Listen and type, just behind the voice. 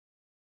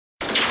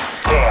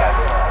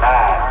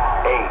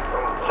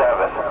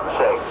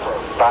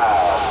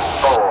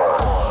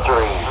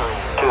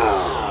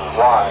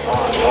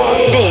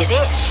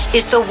This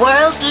is the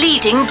world's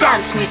leading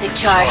dance music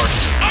chart.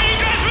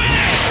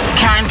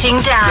 Counting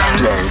down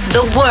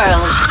the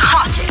world's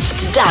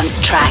hottest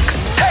dance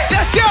tracks. Hey,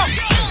 let's go!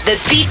 The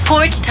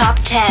Beatport Top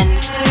 10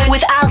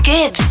 with Al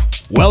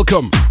GIBBS.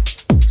 Welcome.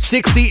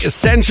 60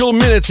 essential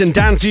minutes in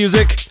dance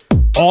music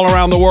all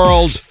around the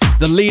world.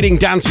 The leading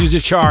dance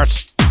music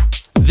chart.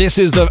 This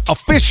is the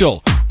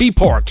official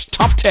Beatport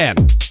Top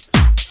 10.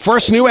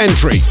 First new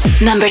entry.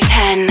 Number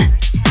 10.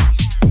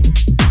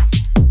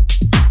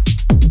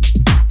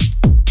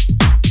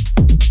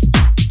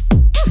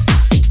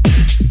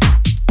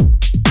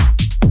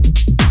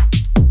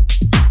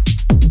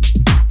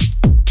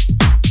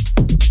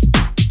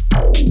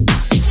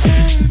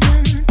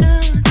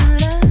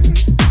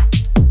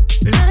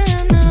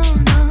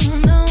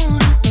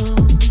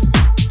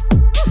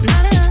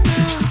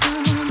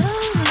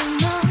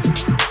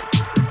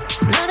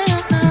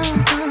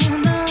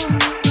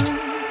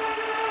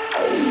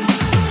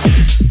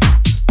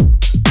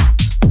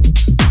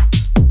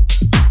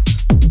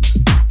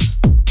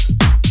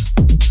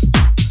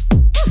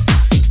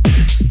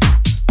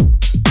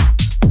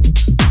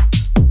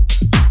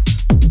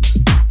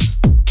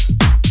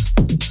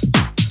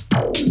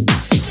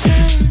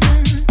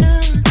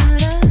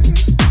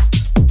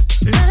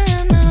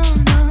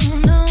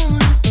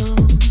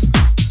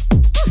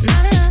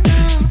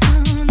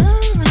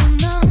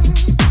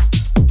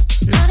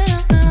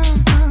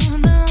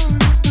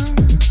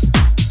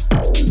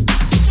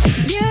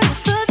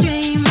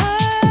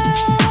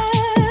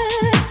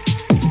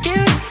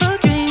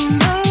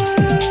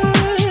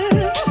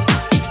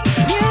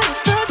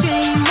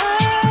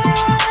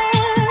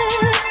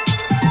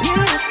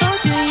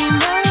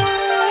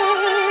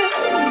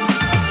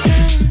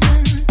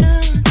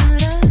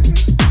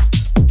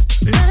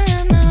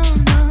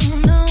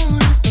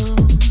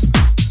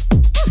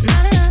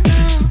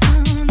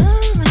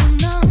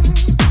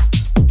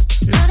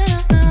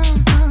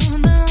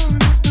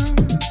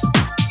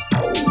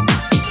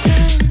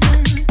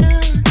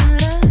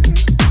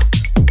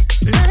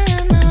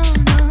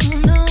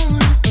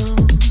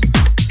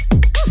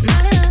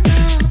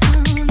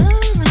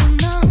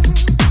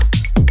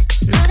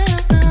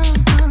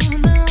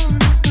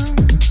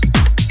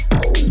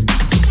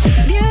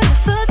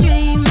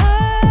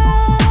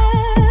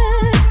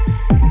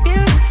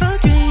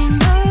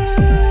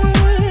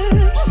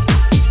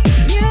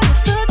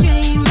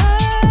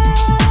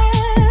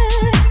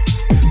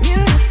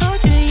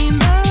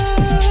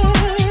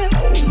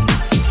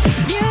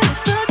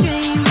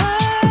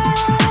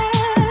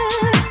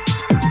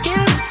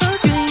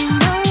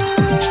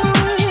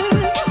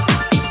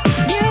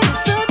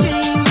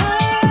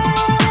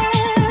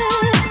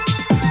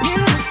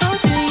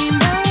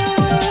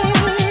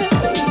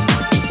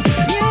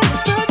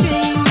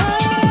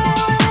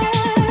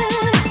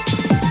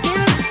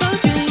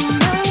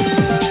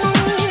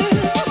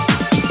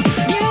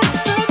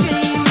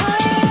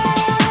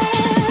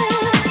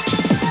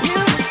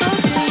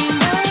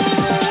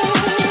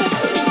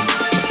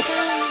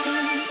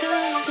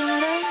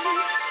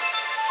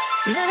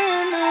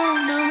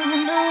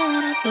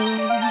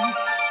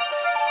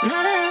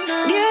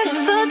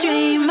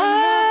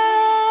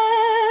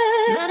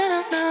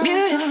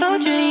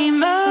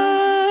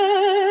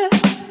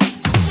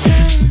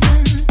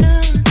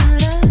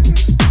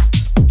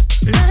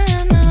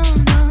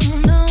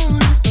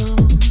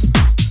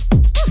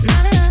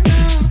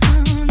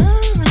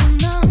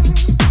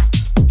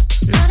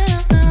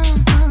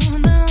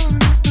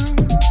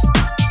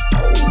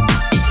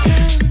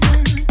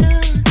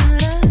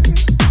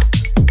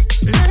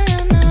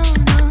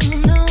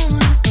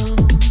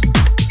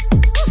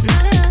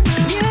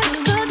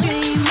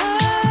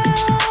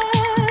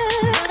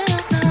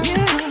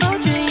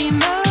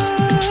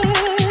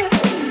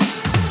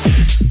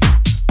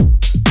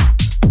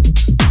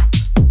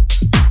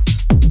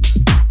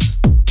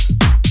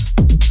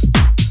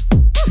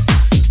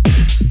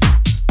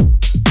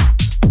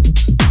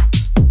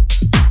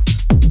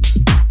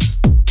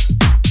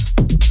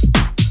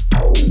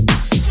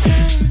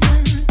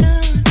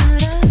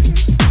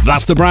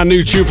 That's the brand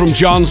new tune from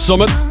John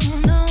Summit.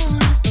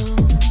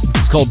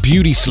 It's called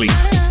Beauty Sleep.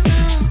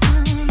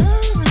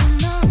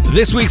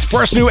 This week's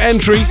first new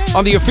entry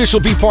on the official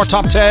Beatport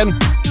Top 10.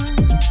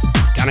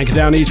 Counting it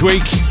down each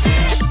week.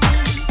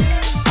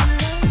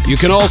 You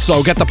can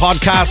also get the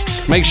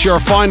podcast. Make sure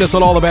find us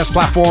on all the best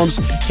platforms.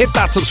 Hit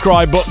that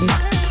subscribe button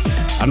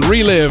and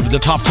relive the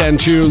top 10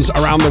 tunes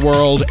around the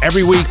world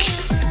every week,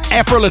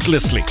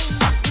 effortlessly.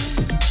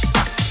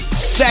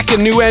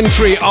 Second new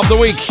entry of the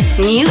week.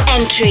 New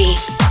entry.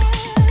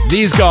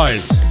 These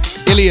guys,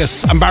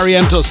 Ilias and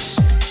Barrientos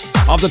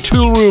of the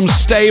Tool Room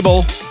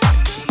stable.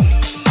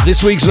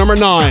 This week's number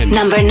 9.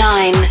 Number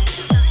 9.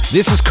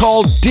 This is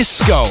called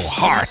Disco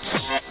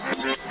Hearts.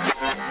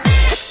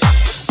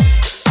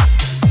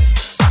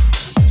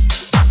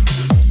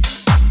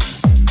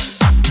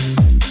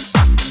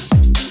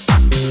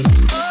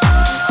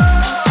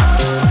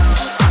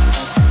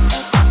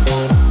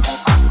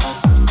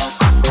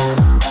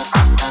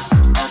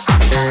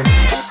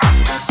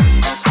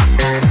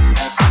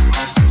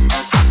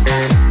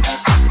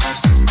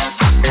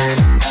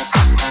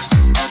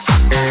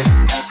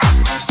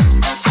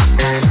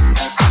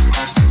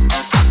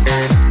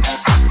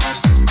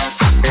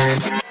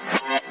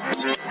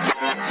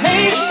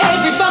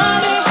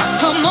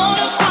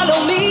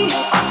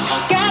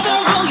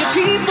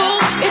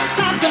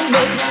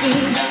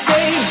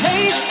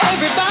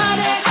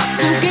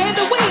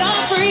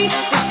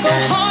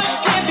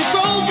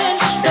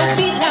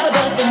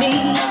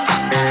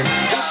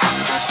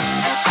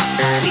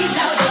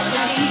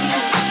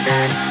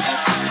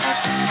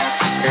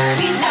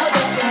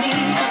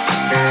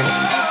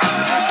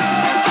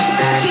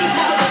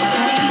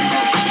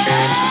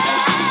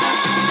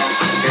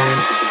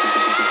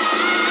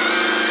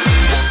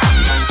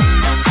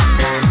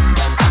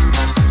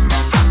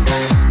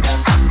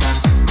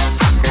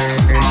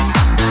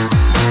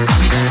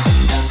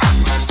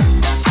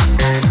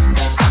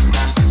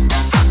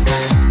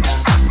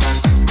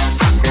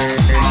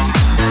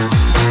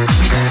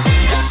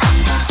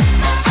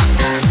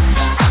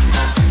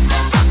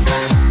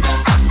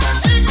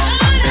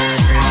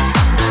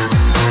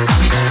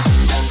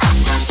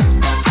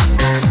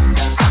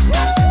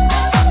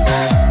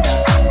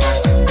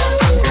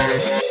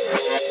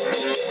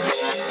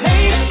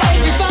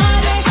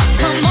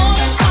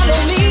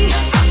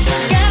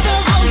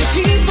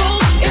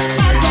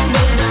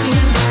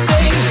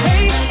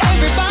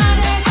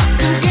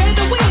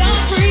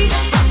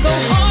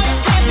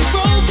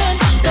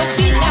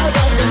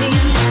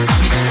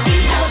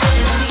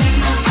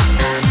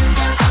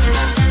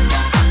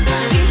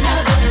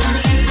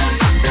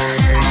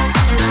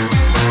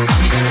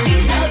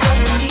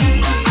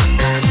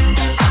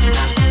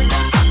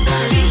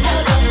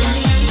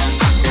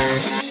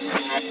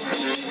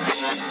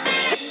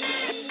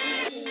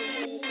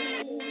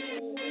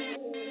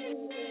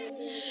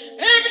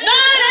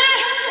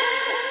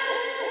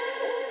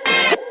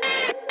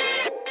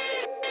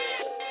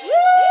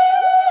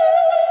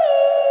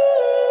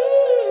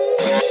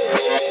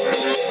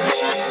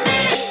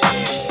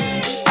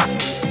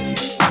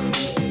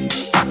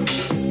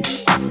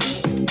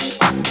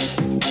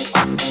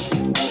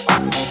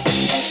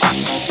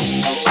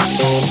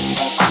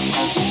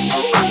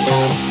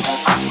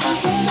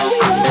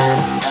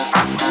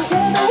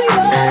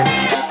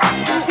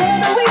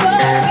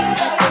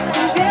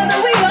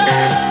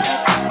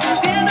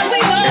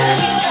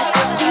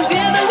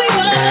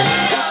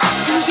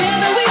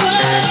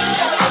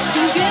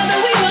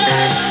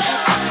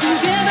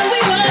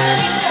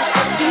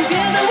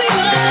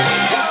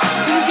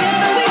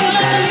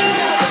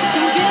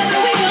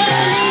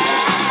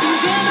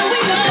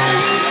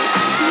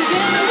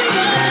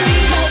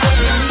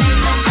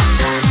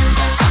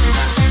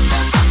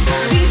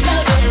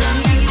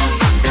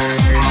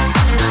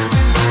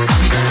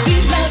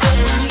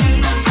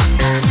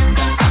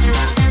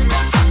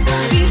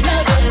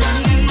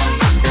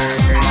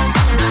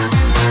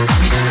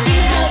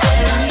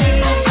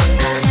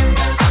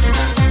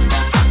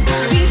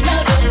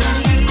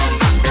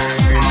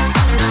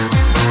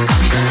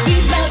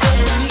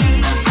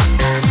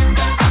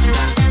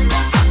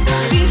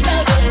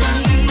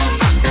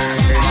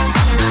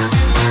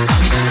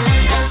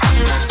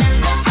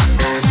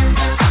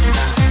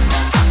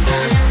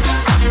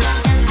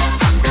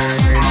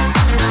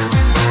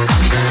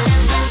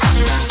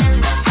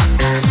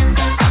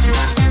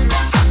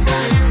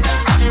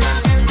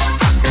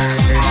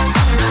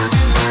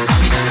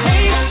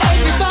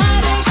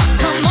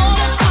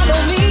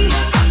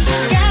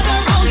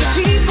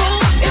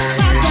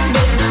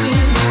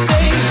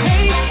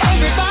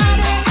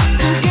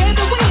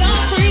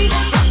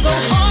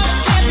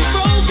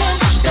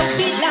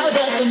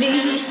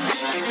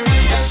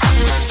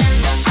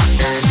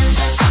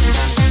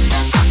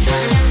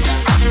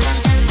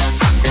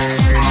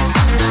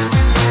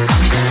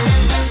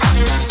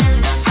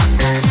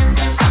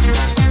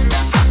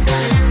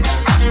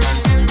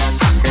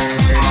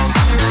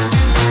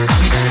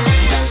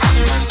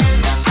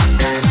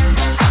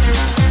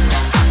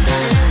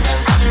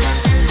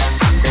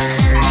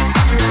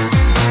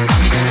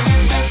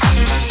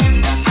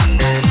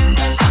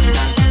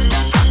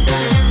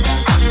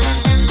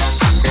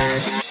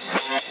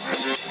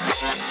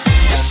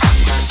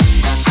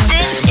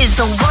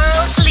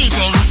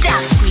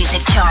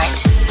 Music Chart.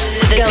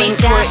 The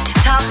Beatport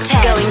Top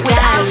 10 Going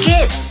without down.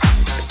 GIBBS.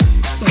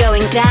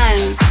 Going down.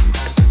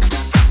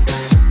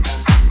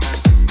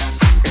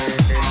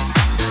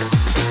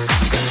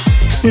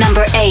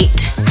 Number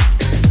 8.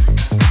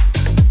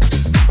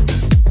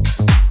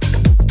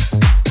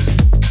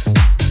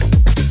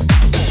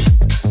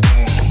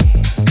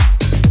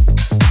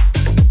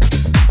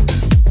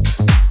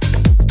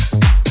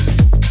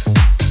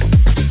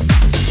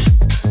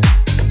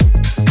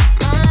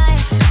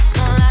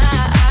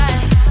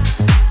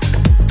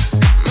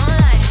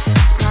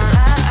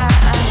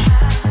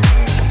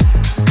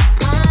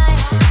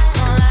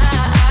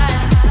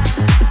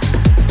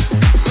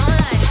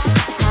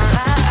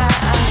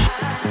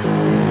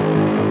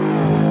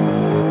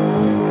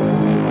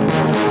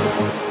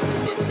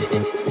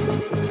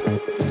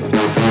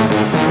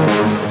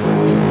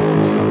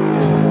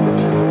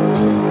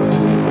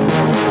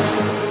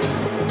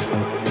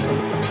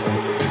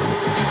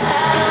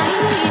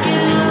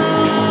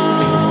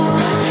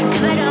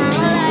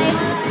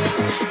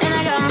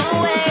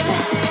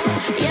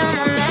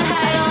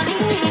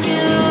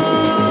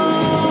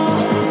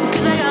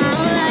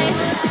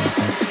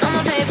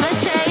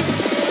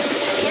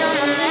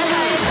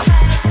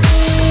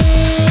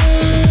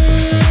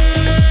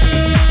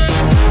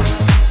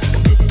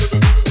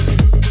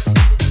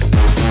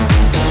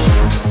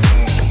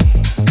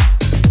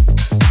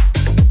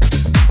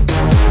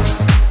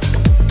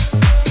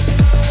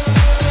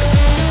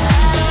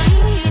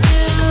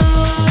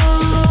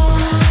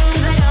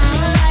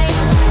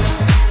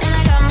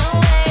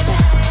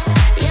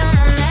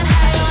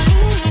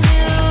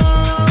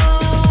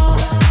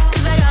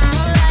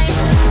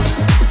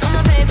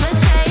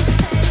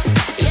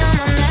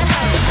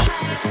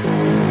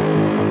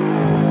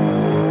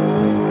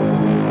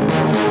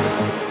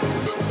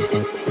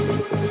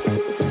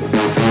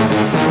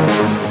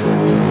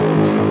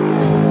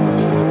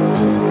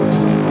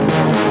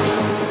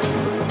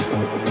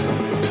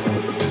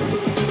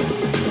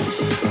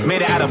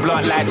 Made it out of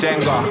blunt like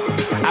Jenga.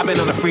 I've been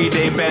on a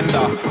 3-day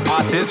bender.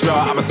 Arse is real,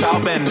 I'm a style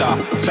bender.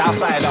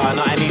 Southsider,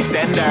 not an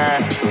Eastender.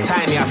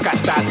 Tiny, I scratch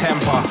that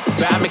temper.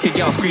 Better make a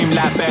girl scream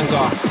like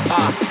Benga.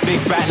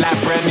 Big back like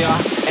Brenya.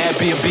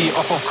 Airbnb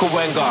off of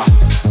Kawenga.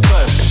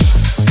 Push,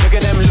 look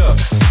at them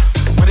looks.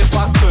 What if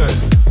I could?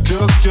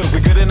 Jug,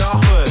 we good in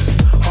our hood.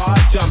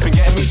 Hard jumping,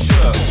 getting me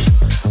shook.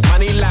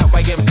 Money like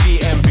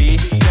YMCMB.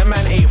 Them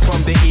man ate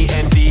from the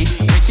END.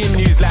 Making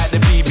news like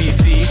the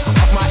BBC.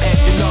 Off my head,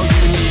 you know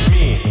you need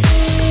me.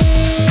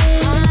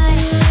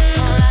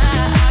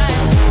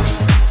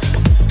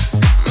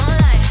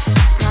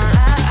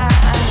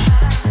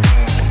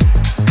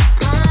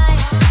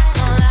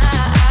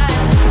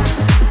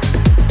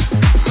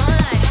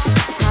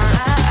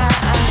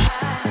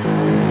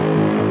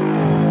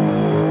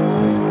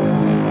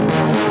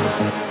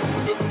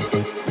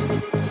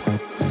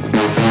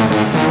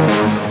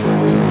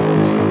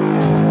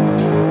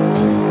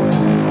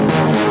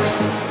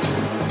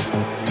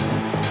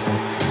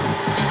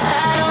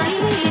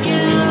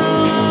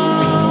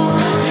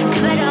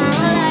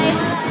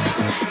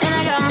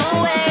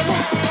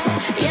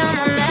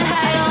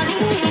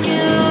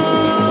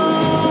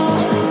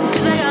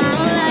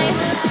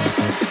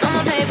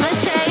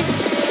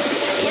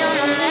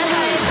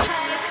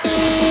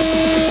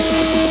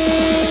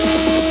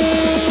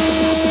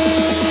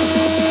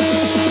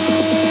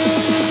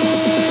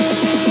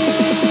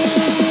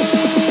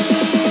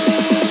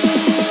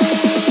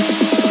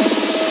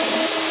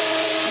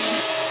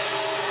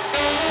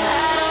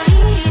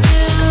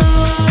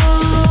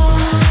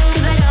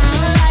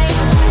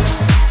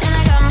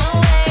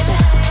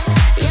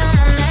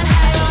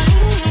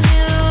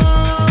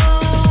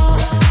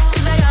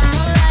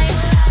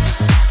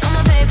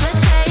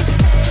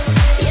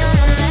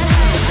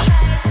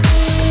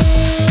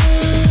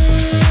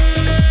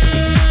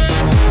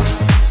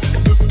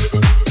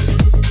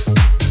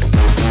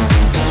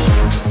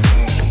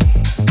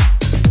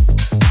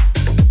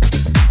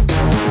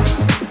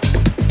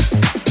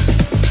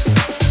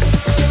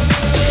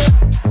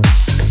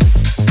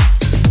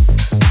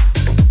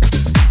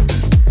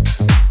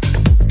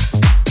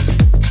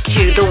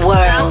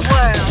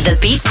 The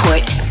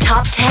Beatport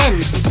Top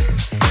 10.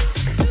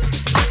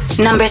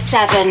 Number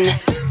 7.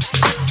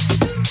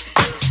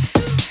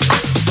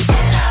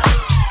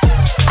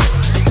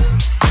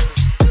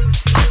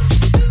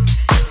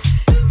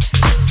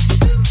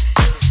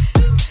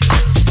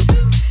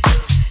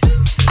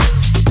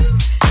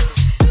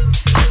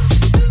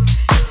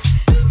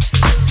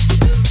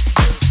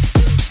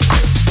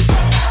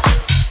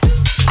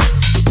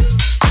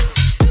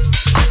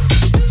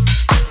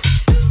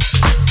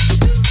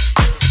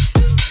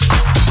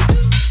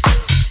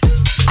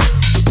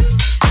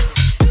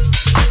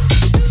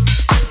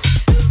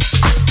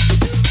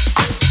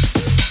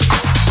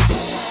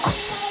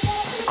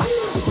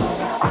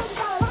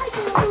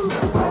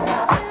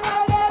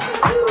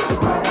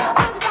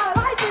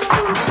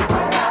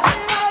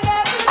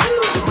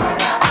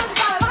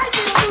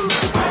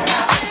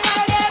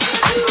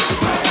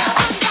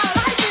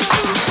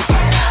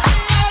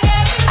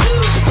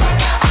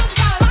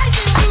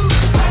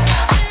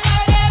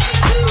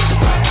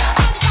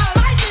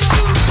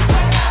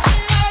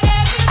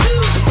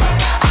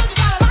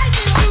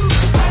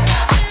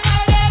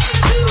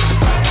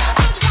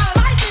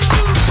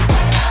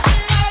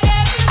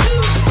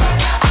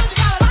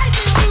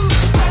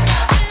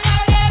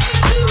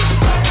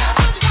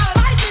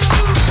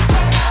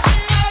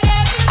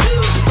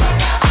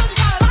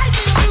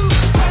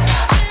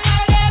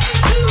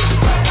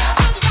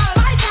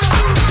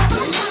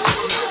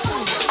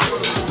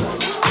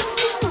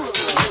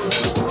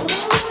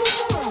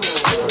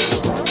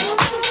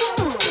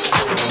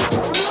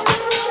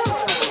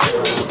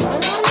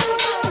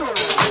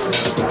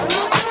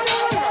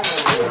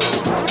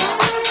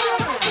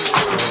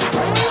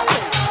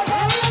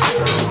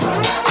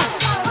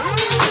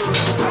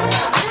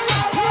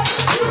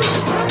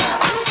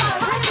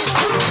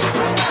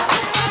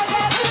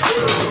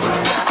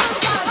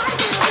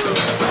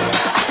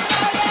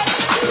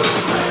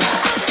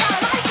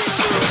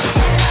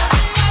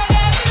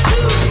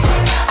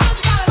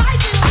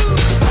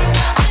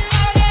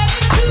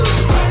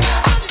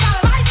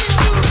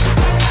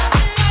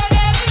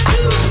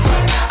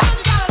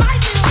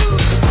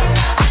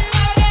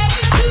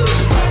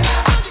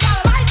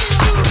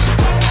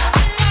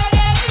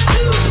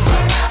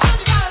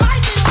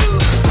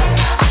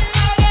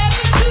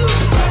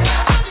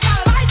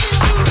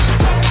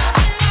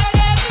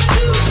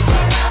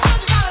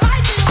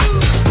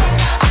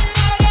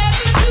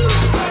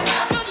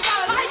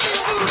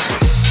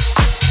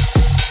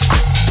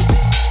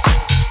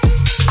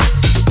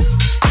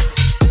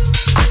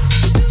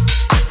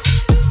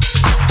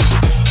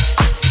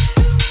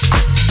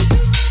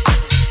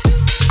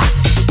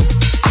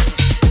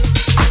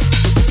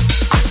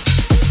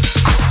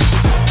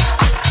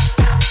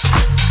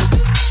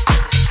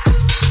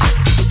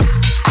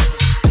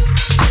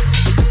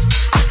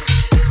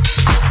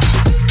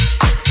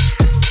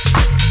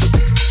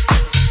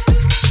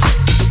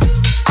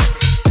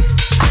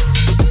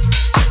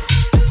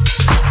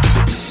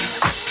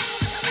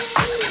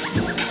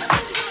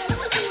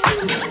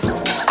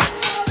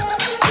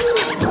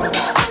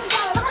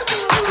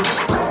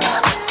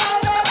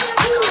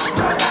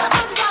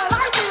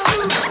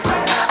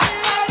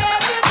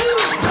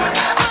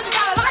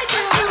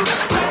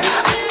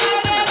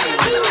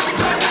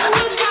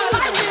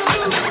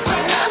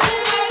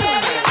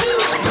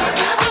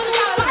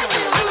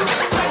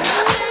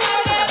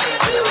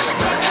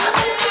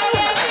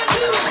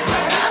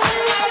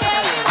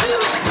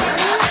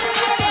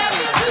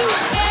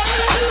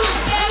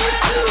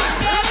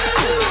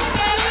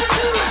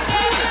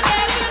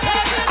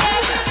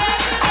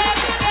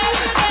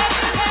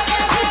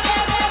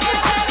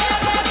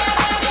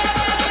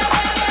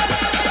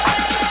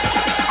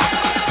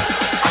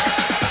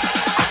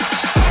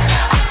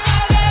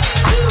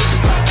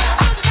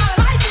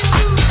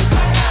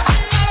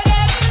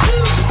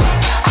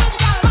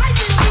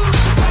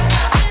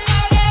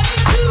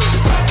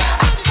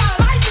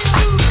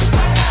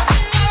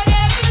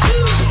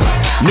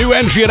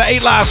 entry at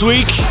 8 last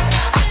week.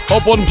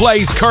 Up one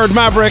place, Kurd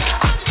Maverick.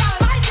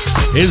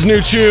 His new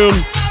tune,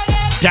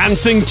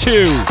 Dancing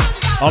 2,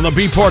 on the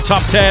Beatport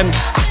Top 10.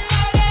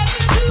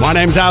 My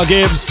name's Al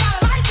Gibbs.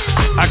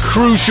 A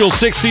crucial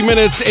 60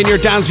 minutes in your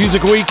dance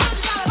music week.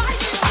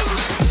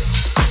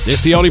 This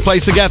is the only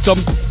place to get them.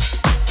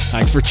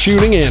 Thanks for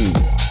tuning in.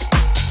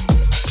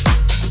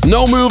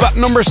 No Move at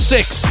number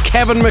 6,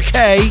 Kevin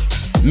McKay,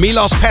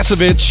 Milos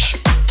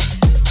Pesovic.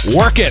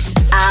 Work It.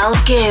 Al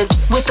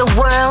Gibbs with the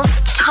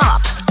world's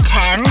top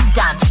 10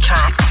 dance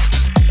tracks.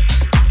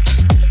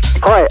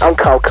 Hi, I'm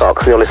Carl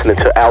Cox. You're listening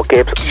to Al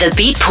Gibbs. The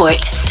Beatport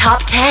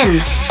Top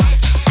 10.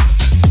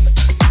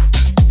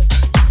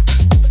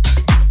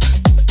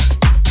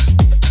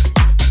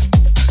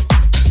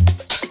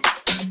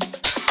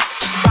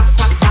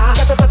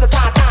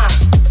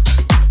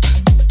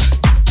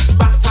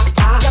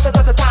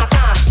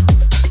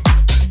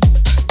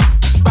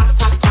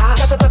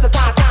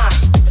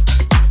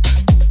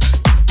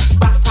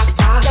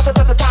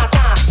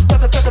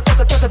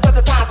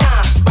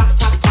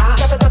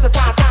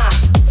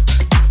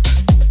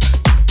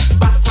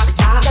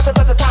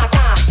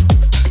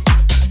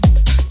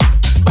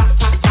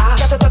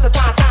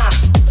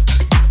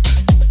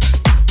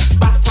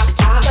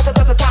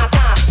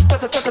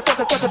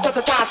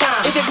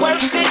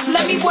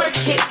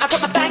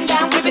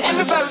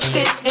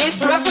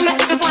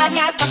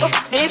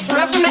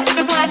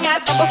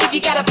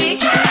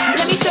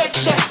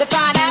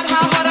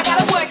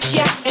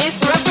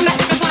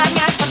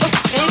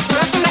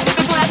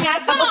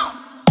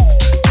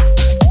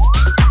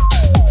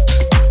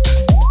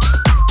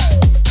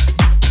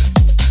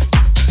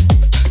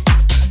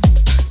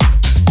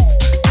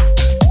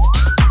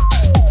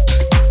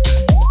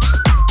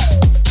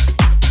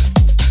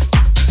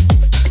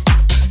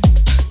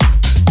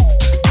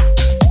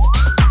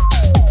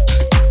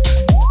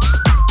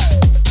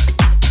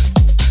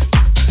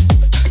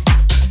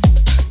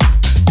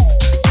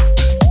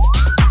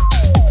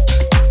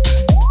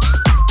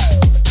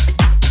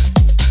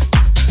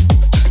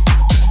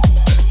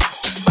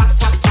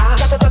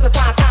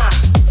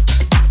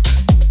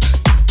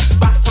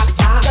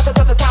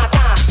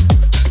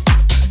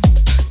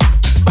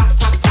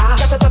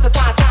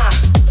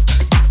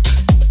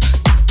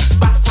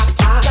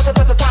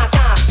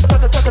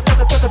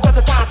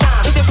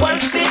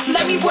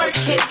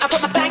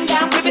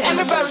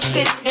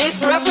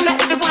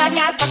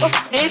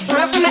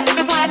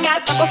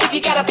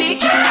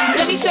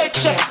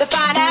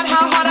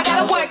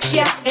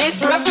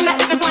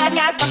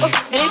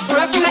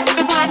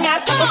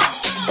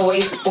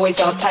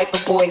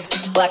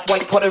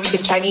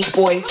 Chinese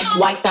boys,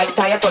 white tie,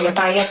 tie, toya,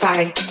 tie,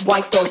 tie,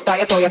 white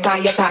toya, toya,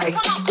 tie, tie.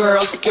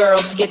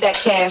 Girls, get that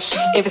cash.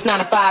 If it's 9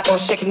 to 5 or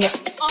shaking it,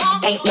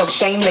 ain't no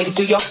shame, ladies,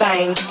 do your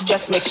thing.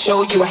 Just make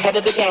sure you ahead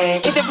of the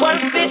game. Is it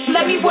worth it?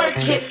 Let me work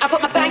it. I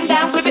put my thing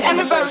down, flip it and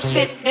reverse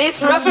it.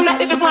 It's rough from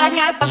that if it's flying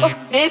out.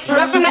 It's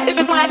rough from that if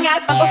it's flying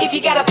out. If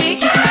you got a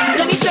big,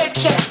 let me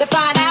search it to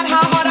find out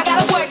how hard I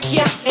gotta work.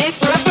 Yeah, it's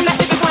rough from that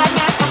if it's flying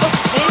out.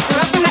 It's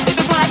rough from that if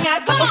it's flying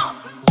out.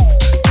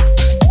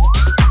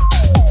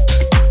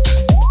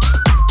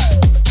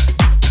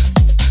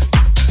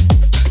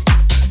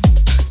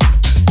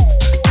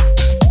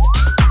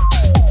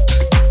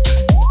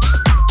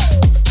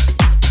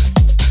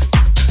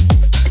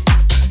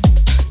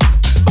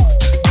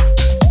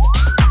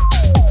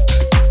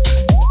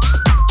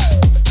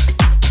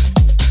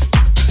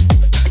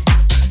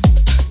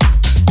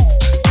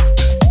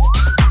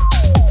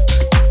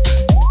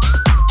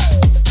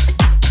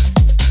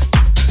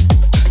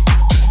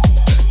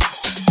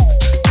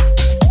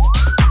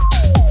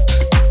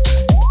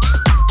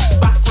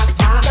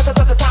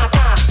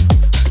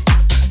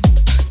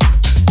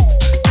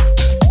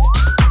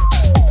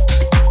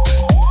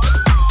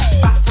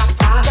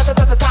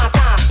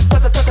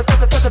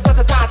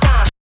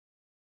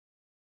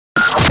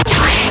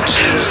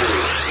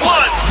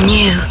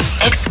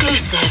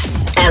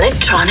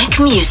 Electronic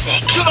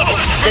music.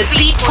 The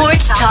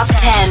Beatport Top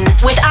 10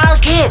 with Al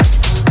Gibbs.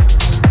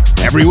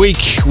 Every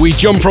week we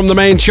jump from the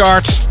main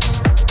chart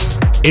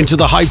into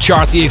the hype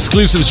chart, the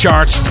exclusives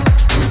chart.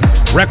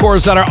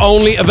 Records that are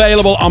only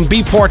available on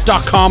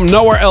beatport.com,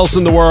 nowhere else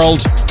in the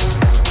world.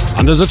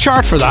 And there's a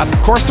chart for that,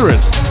 of course there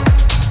is.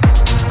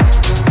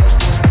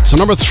 So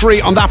number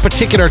 3 on that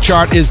particular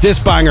chart is this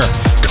banger,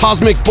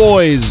 Cosmic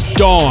Boys,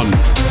 Dawn.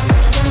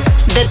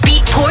 The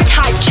Beatport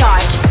Hype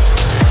Chart.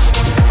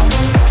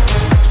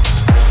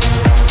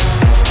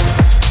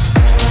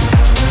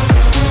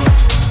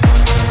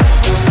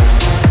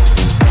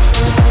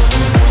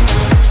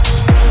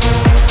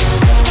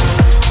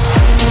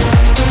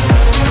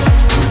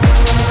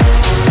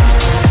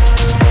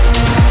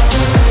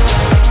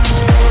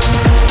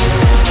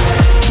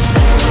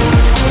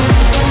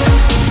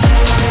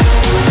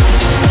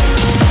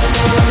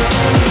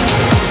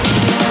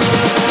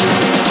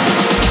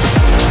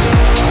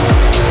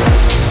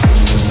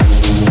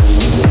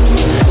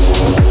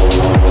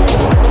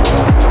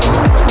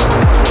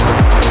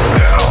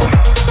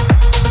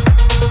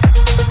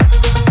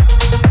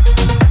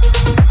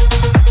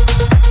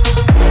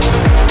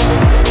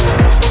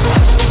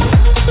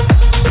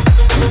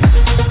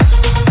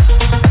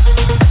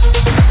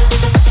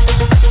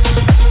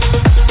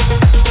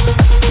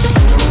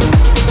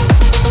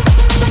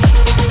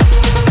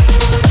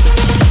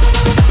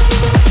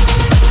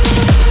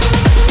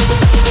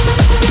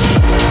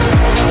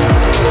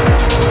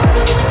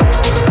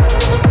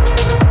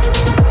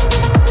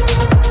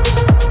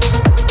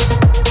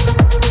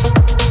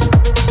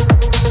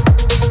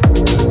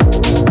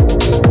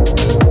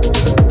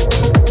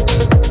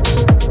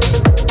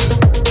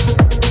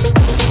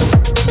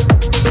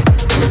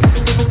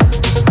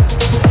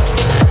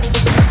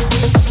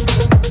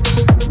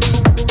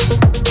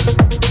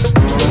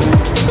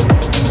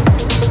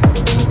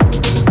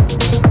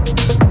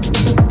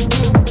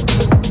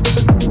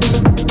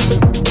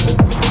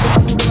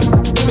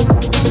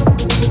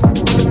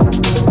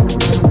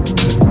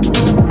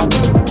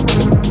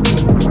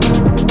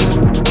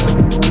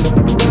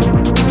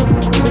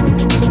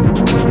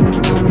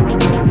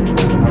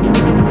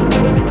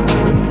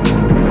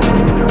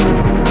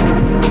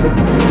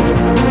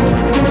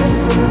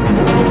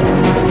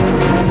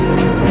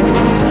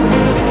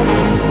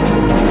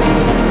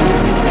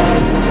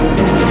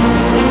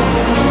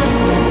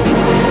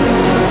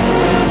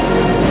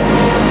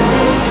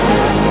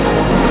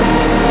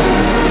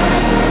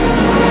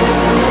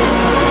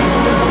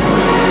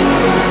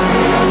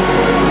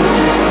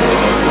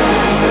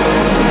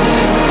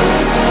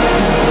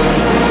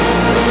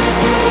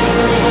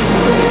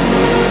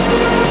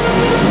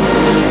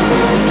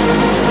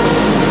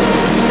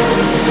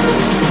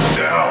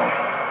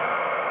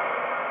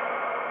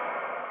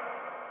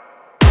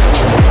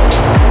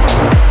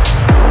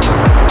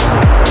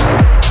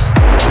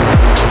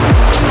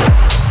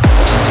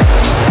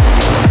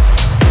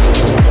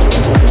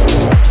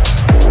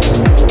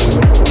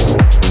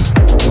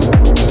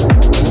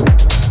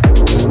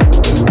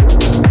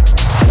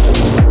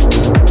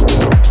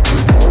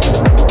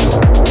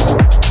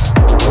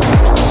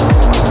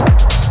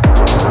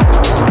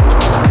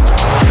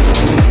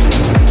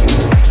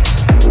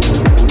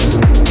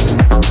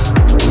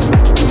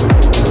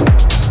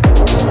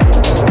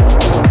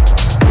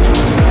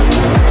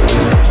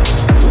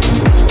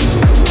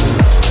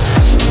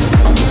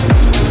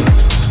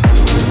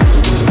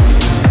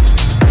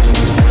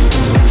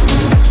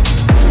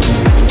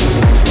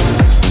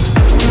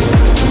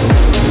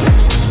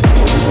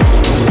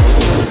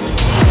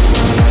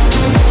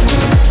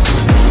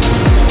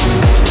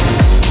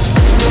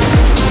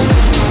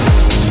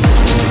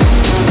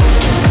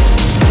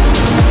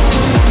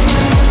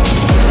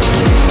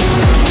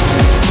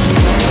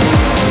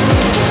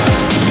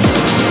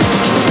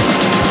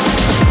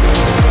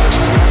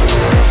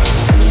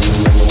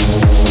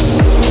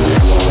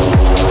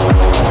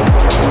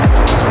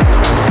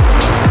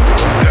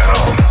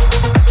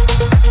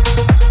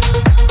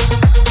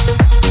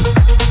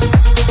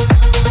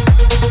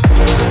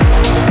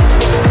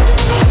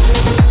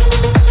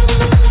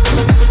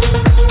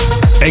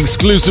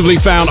 exclusively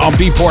found on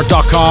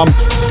beatport.com.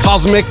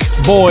 Cosmic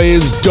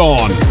Boys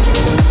Dawn.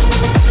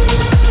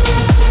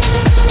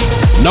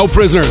 No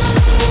prisoners.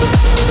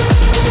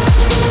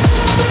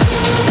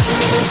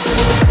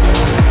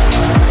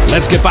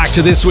 Let's get back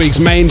to this week's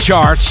main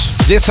chart.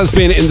 This has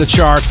been in the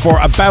chart for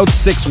about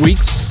 6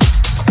 weeks.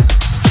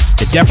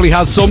 It definitely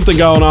has something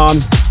going on.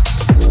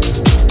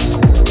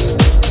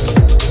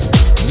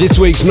 This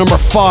week's number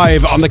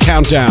 5 on the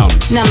countdown.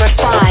 Number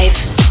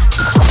 5.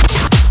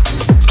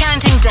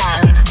 Counting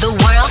down the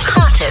world's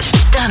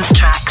hottest dance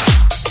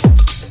tracks.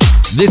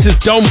 This is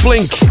Don't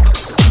Blink,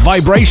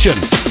 Vibration.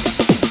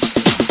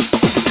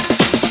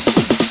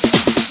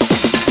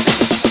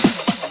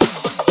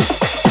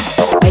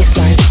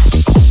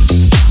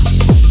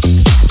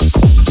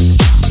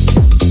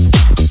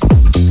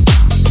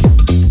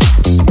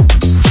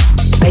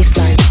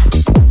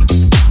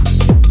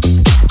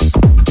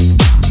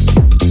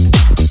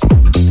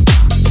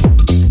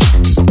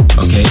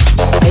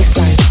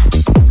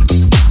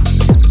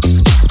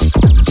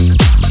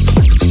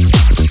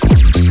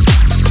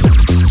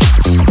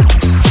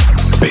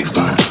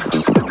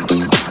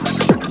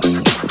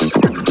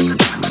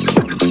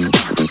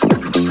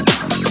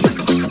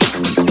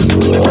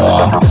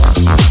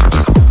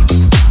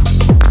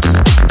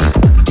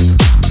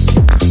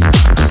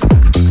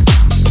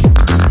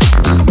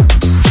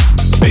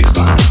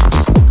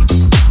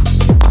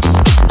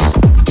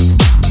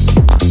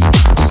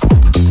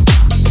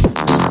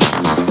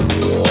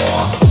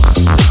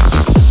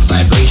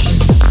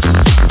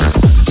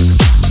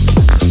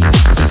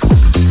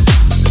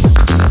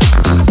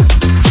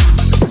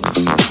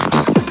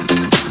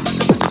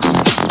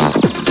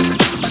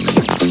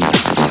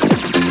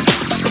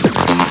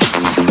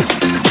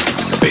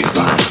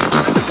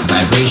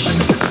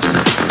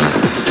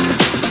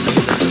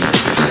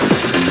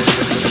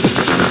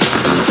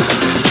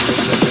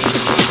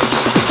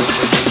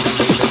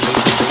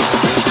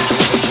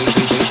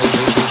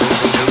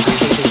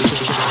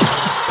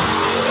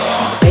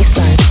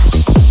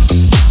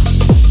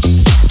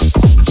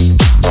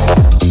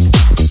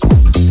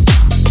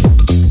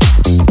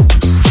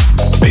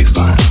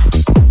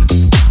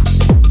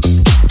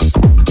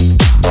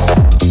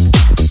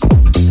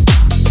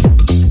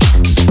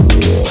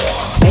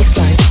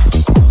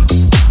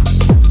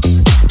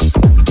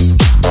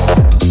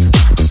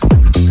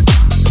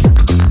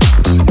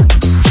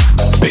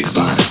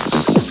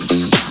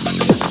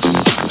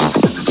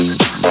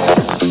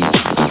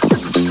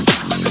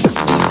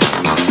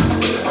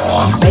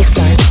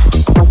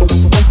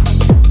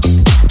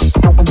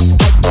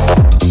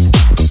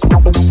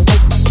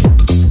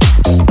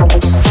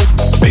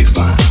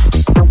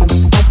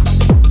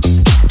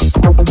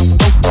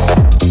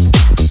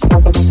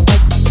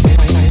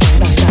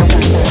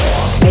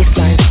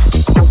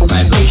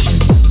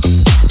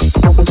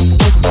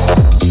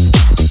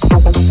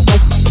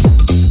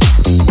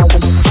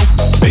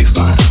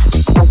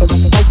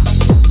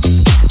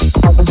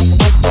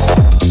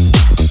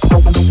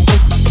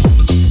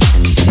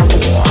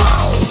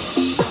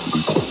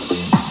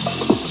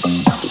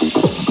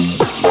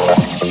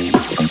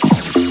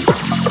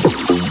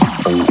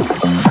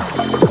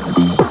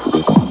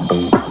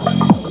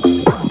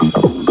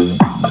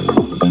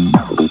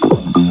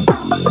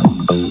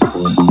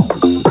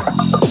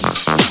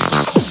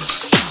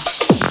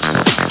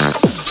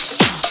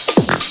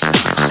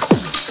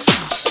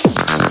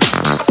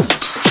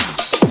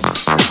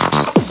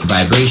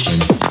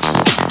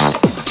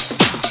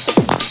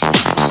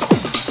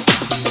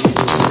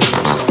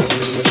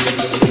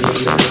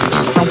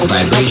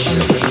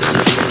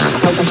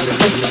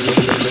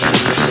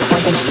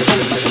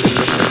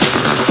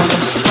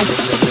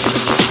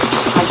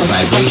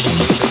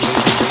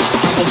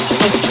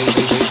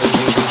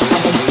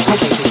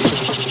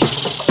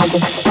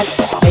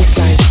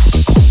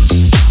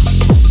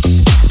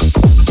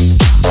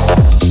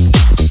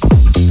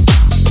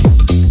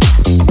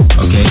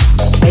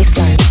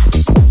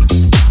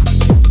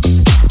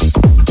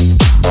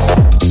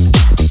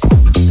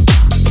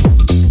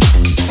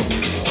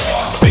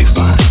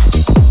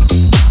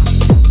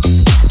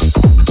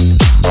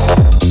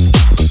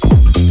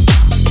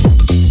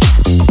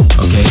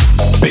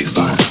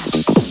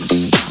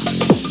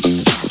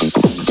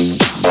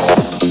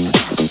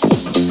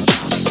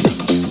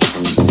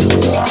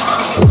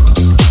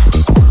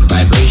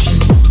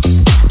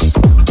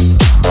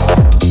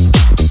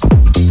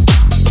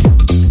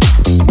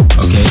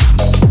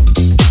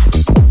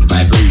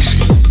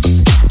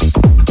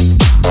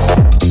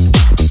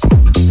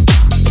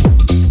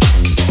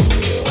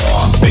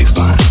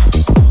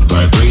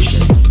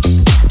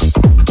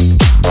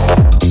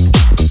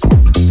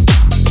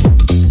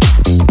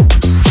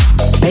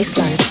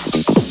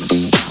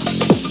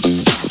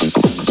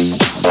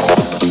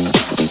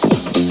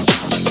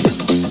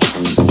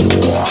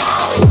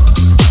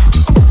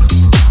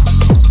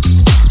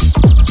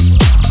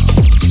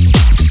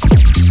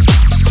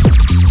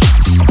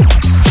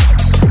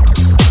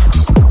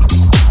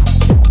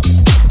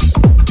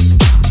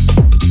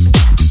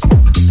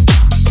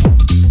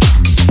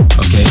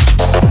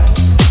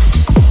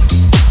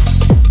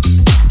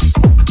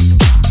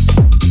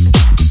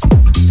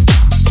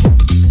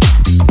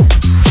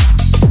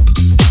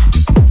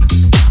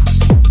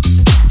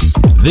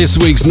 this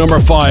week's number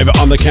 5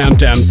 on the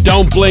countdown.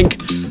 Don't Blink,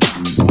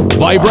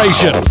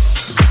 Vibration,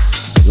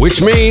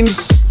 which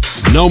means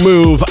no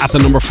move at the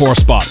number 4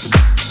 spot.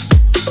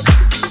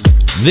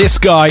 This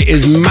guy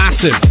is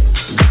massive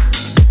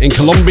in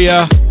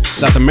Colombia,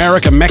 South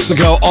America,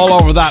 Mexico, all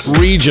over that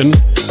region.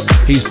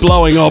 He's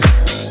blowing up.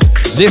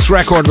 This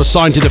record was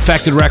signed to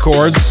Defected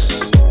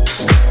Records.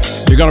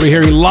 You're going to be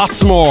hearing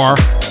lots more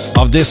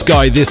of this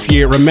guy this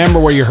year. Remember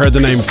where you heard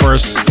the name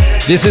first.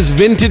 This is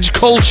Vintage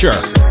Culture.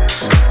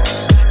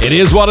 It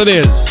is what it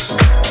is.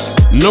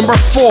 Number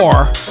 4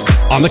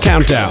 on the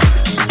countdown.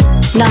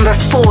 Number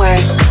 4.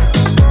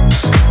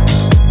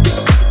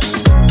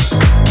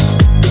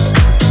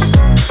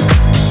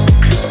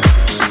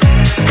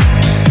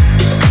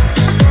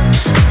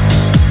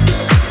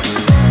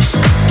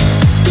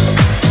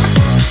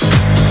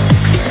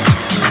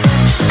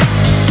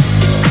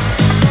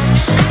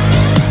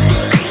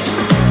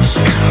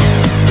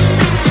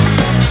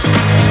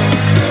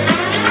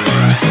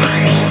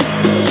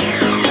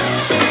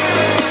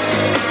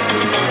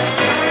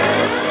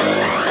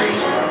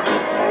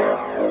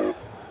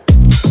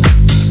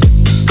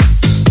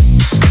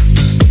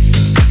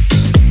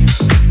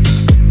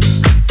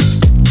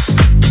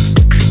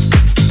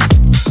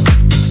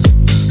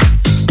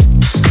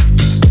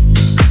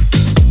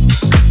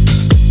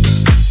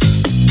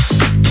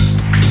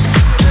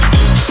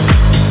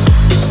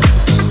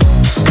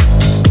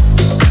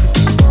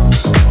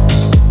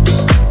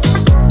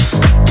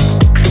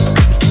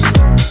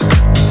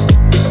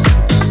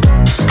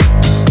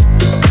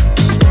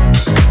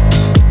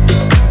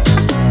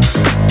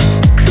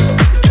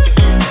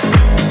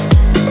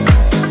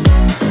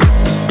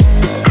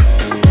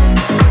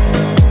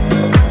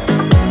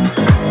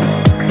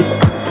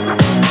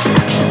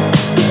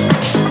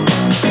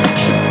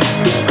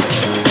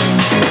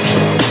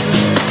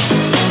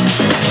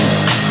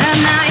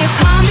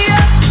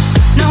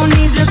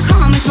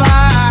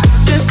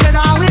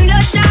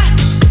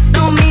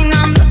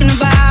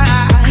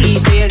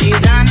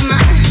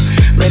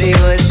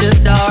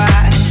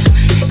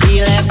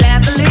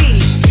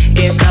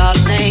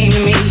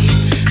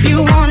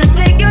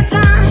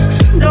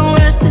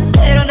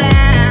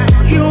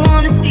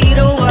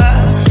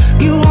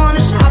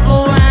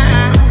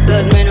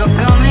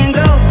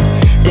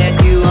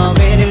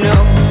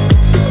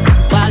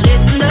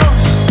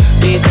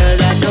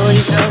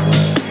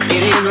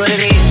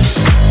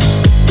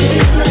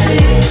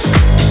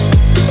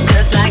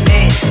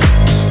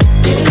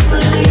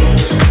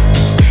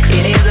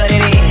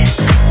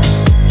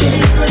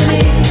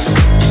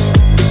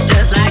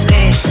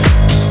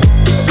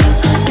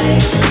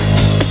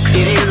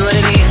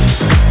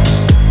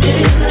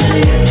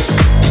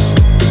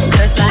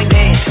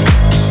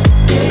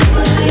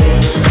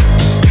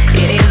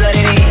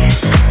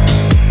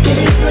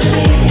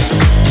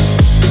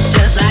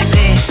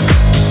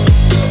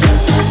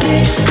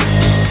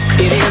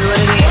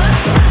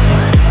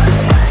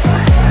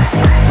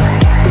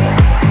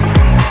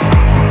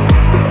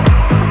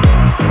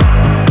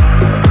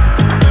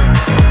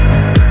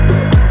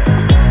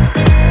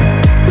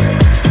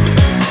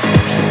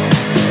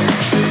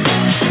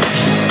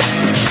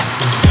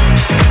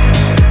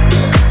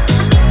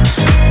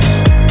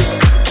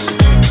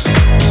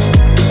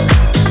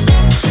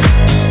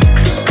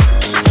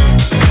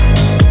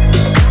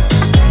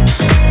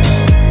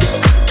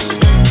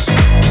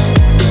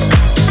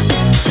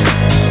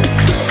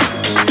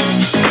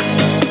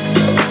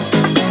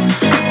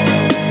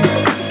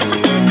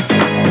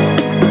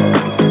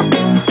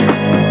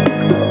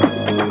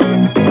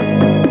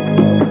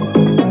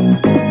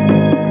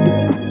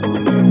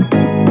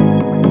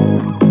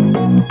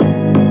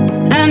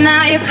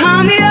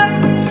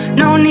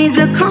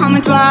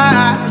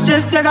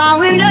 Just cause our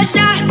window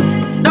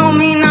shot don't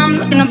mean I'm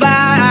looking to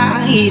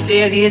buy. He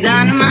says he's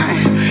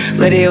dynamite,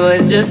 but it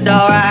was just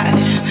alright.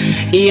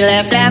 He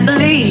left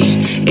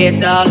happily,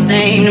 it's all the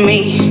same to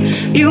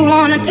me. You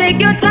wanna take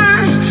your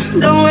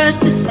time, don't rush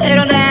to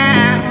settle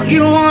down.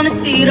 You wanna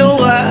see the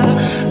world,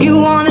 you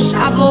wanna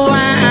shop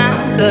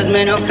around. Cause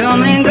men will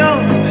come and go,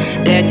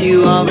 that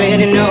you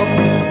already know.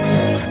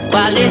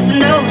 Why listen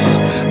though,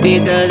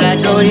 because I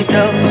told you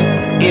so.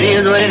 It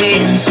is what it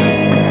is.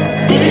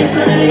 It is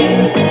what it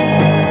is.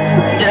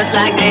 Just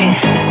like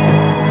this.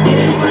 It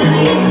is what it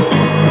is.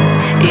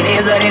 It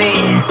is what it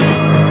is.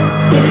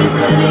 It is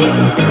what it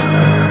is.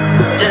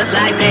 Just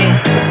like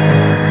this.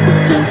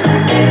 Just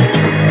like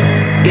this.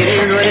 It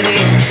is what it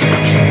is.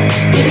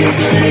 It is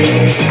what it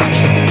is.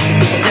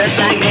 Just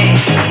like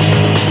this.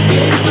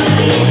 It is what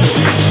it is.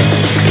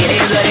 It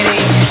is what it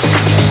is.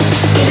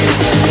 It is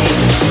what it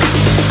is.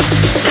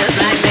 Just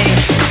like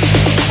this.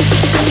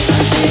 Just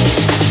like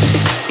this.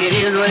 It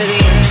is what it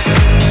is.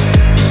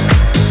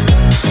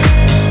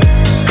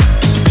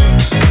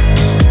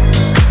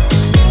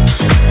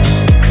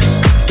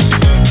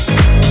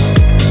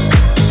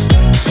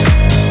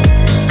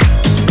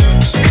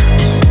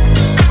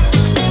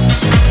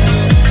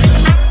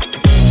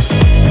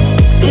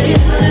 It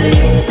is what it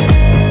is.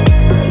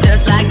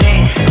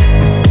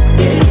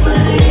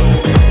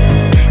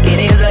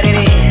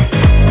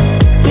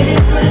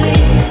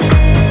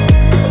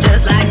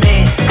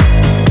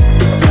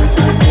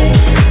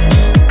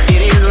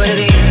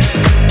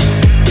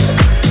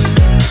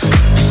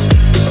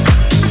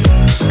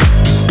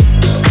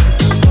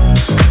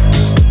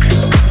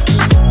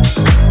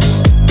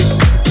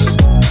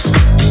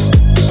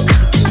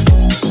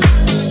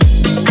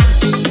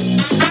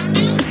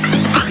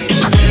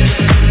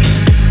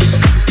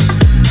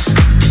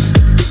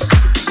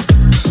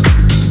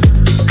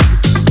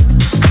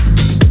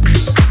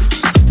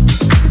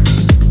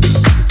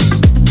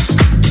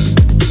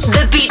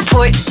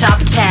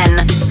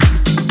 10.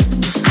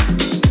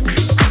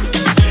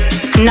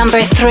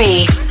 Number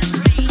 3.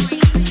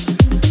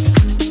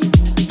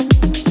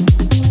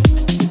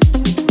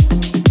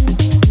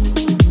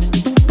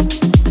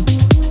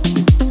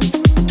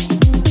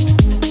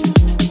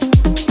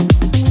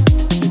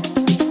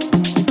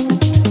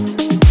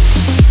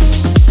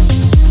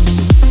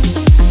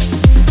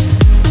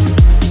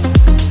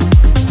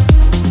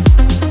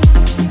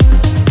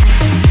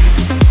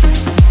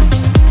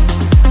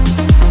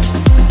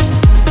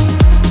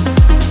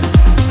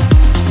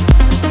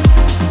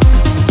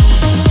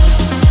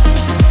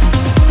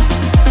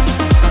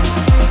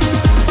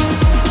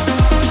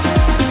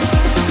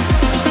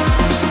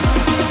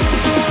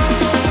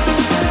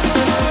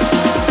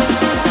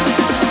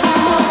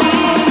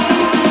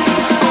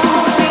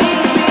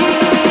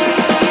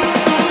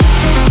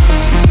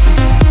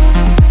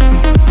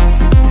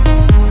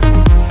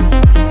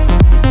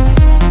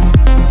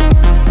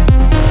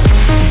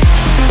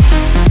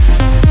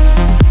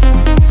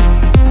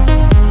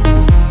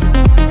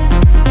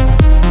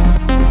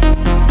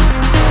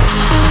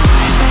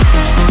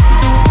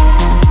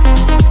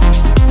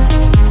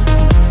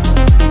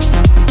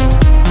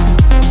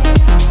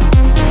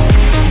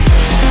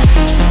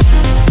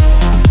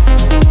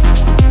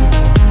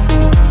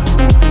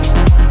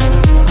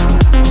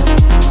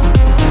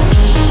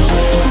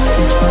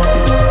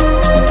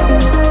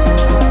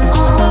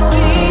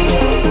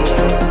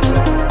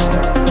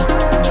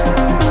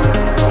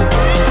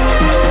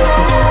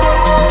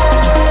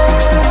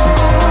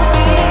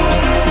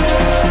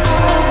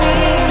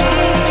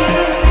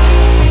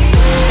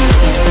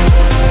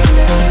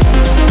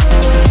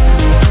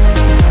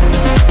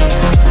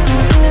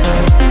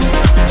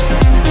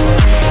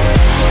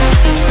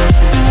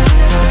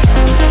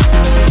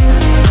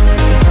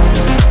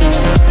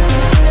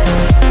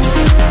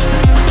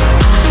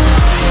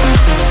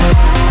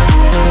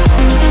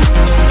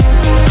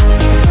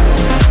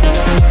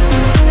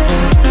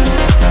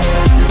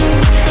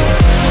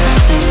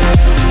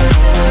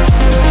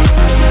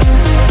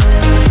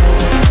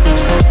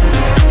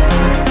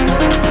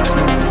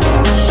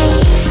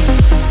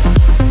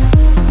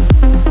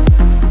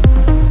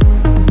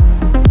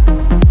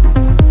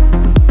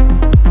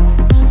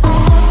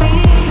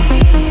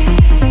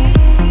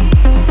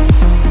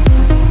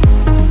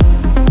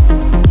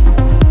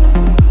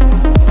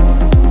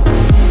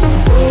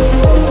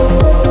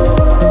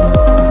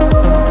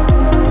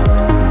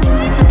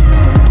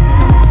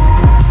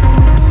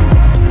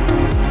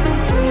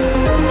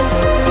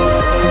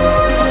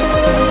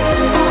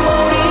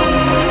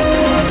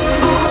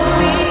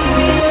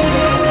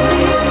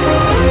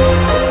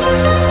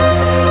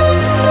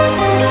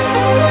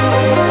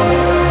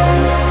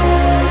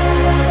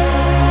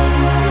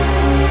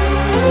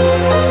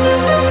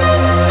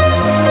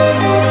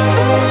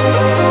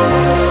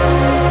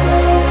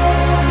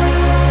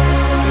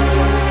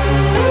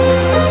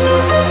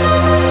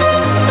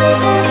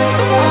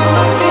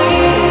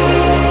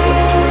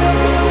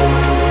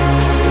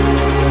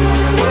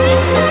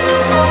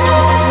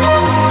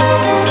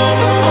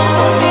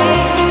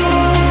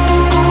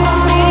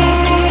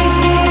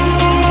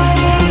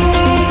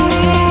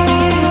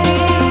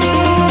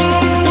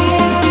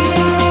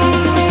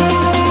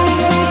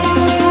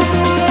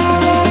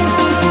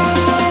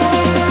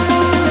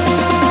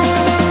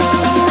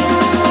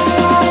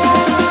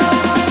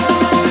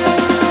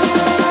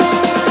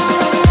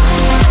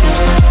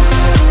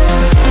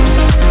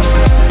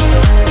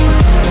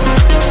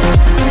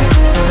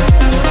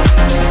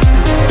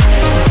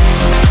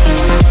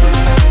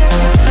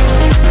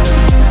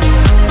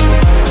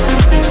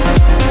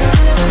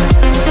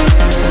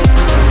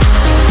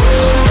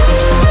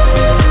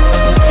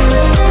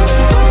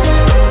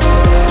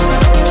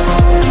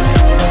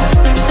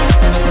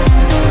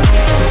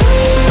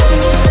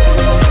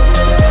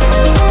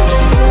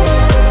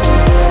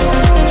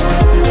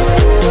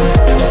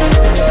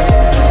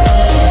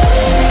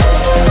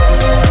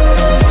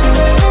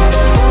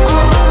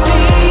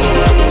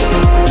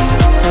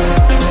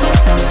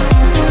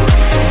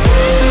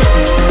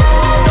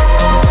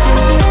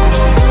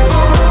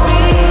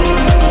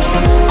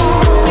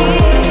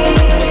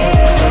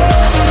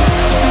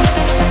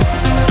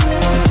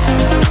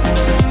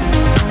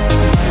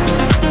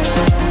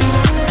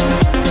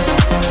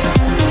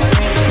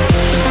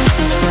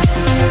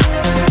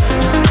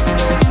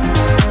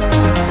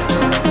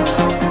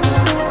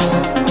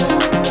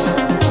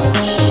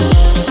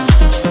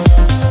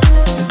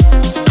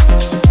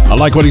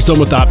 like what he's done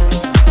with that.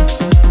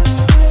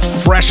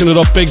 Freshen it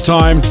up big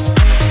time.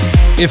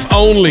 If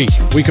only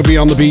we could be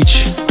on the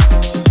beach.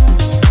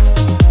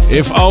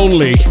 If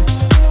only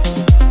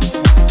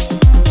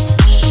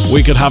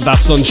we could have that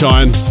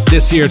sunshine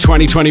this year,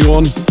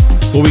 2021.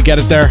 Will we get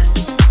it there?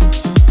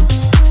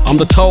 I'm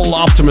the total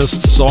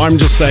optimist, so I'm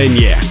just saying,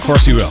 yeah, of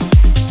course we will.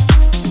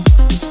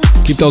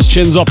 Keep those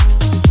chins up.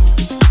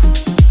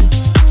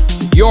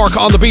 York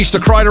on the Beach, the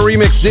Kreider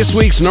remix, this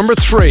week's number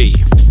 3.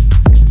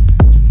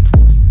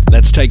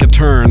 Let's take a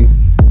turn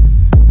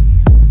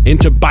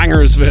into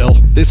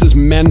Bangersville. This is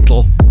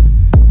mental.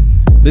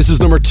 This is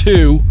number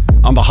 2,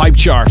 on the Hype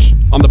Chart,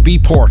 on the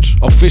Beatport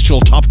official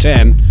Top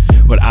 10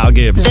 with Al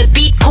Gibbs. The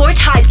Beatport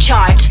Hype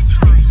Chart.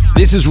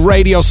 This is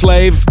Radio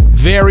Slave,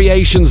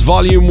 Variations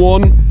Volume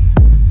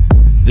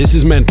 1. This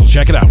is mental.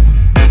 Check it out.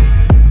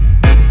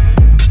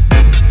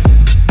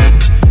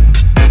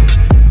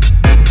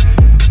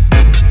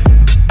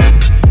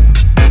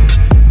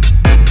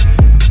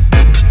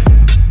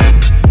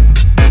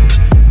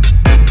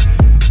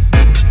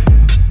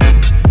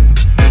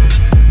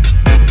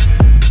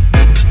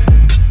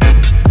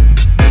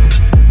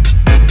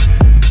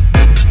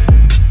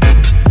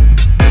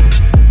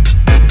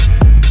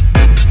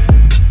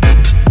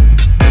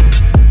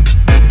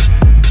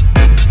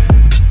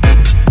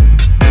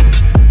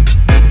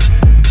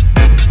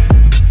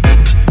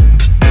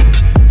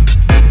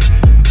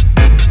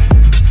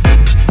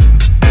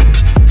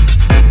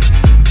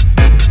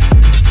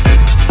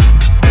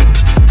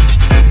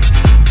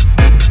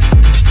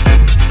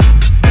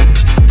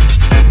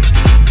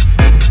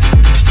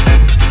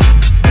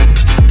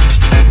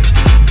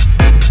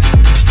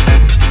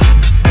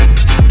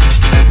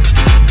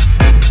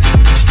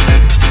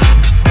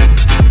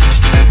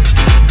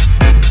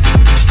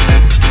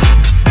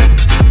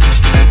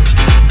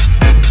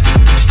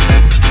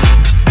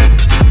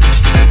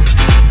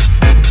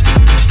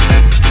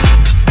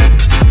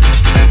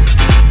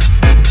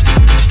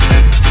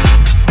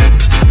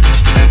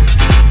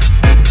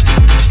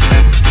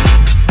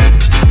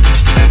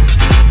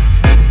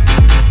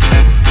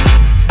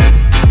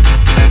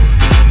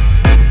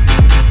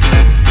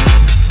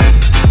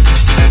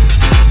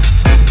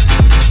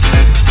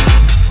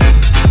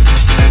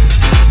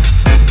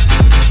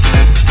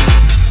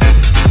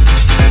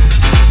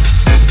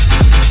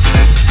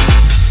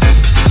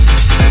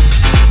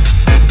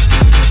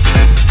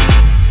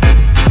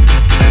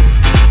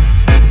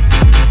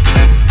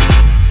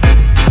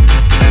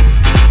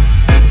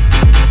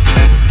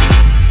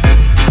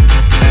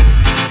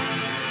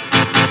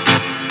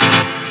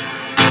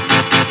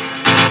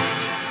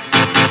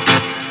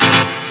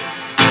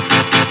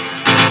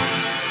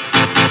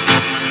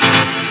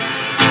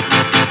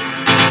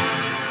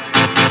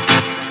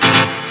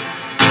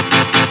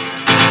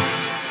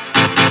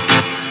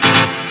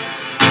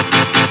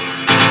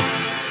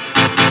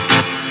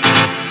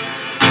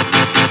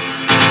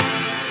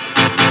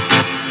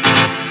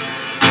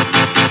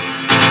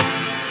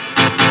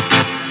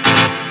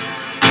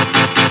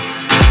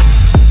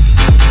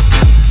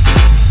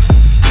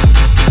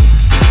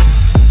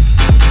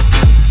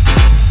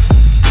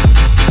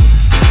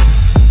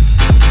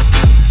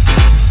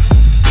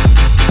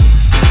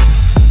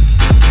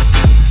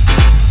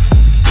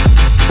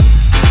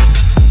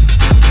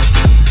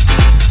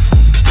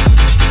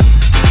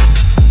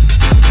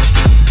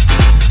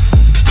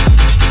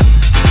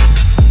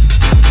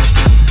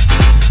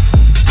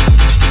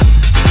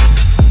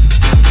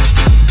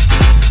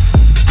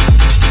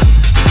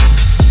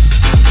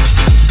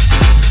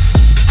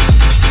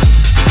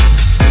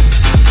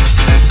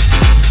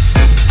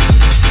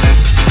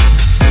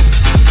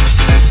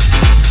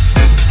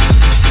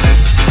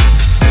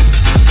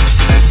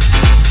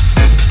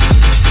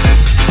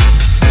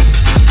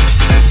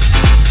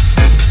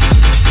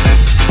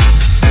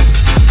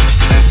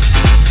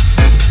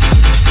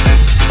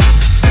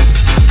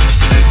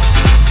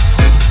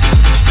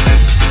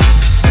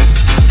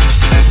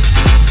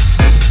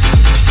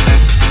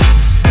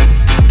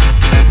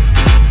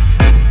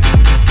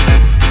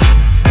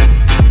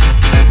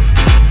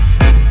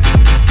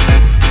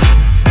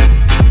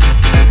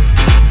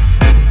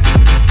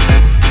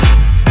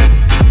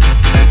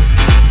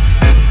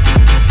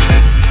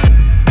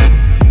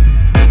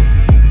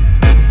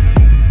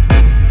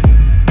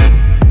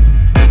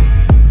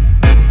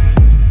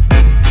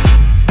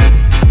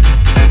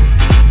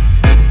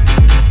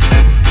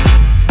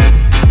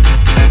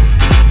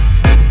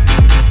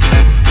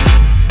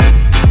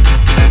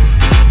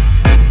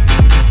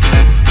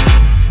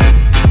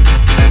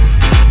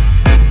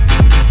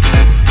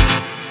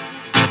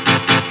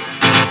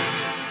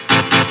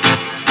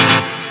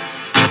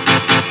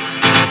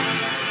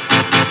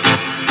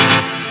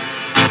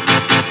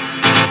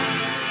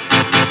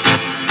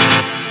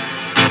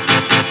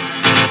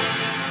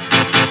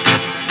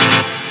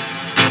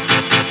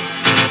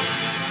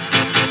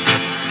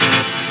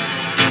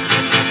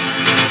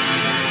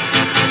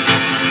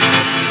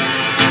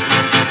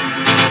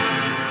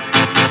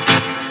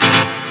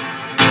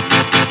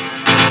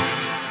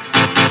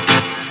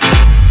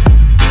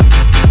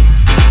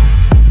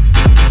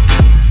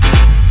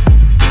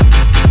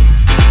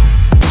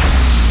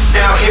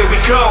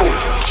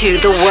 to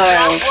the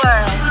world.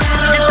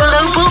 The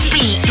Global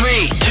Beat.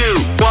 3, 2,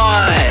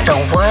 1.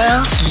 The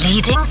world's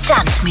leading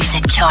dance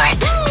music chart.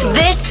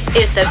 This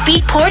is the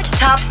Beatport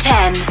Top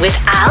 10 with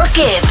Al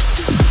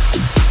Gibbs.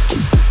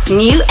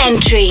 New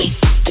entry.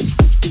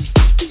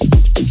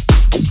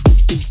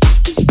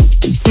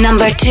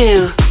 Number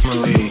 2.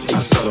 Normally,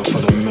 I settle for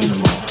the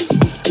minimal,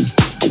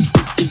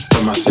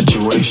 but my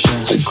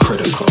situation's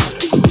critical.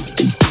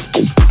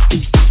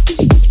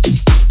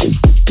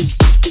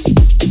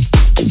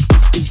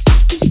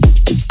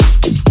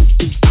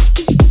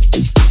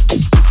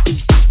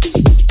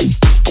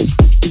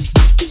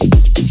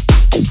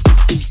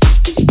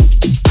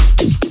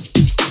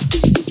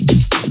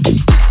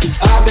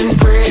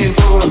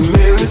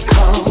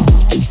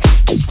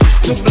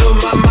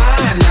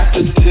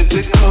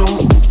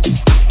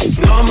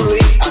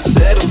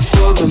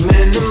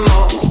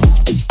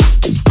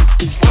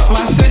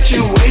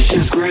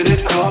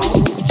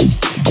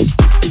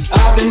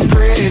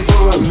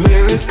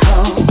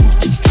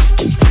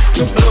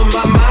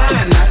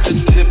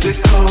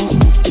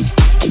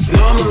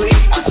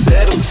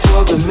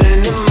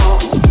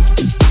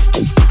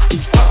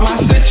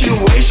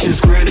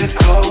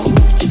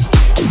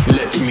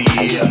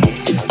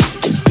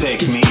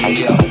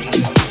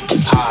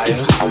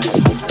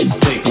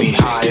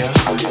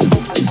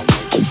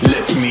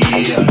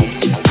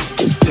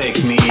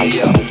 take me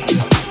up,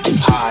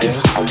 higher,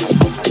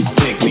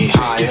 take me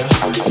higher,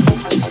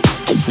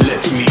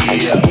 lift me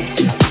up,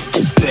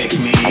 take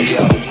me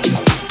up,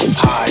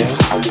 higher,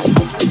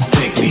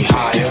 take me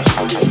higher,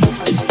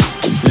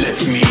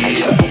 lift me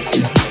up,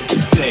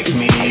 take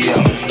me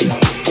up,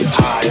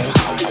 higher,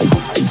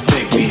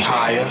 take me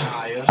higher.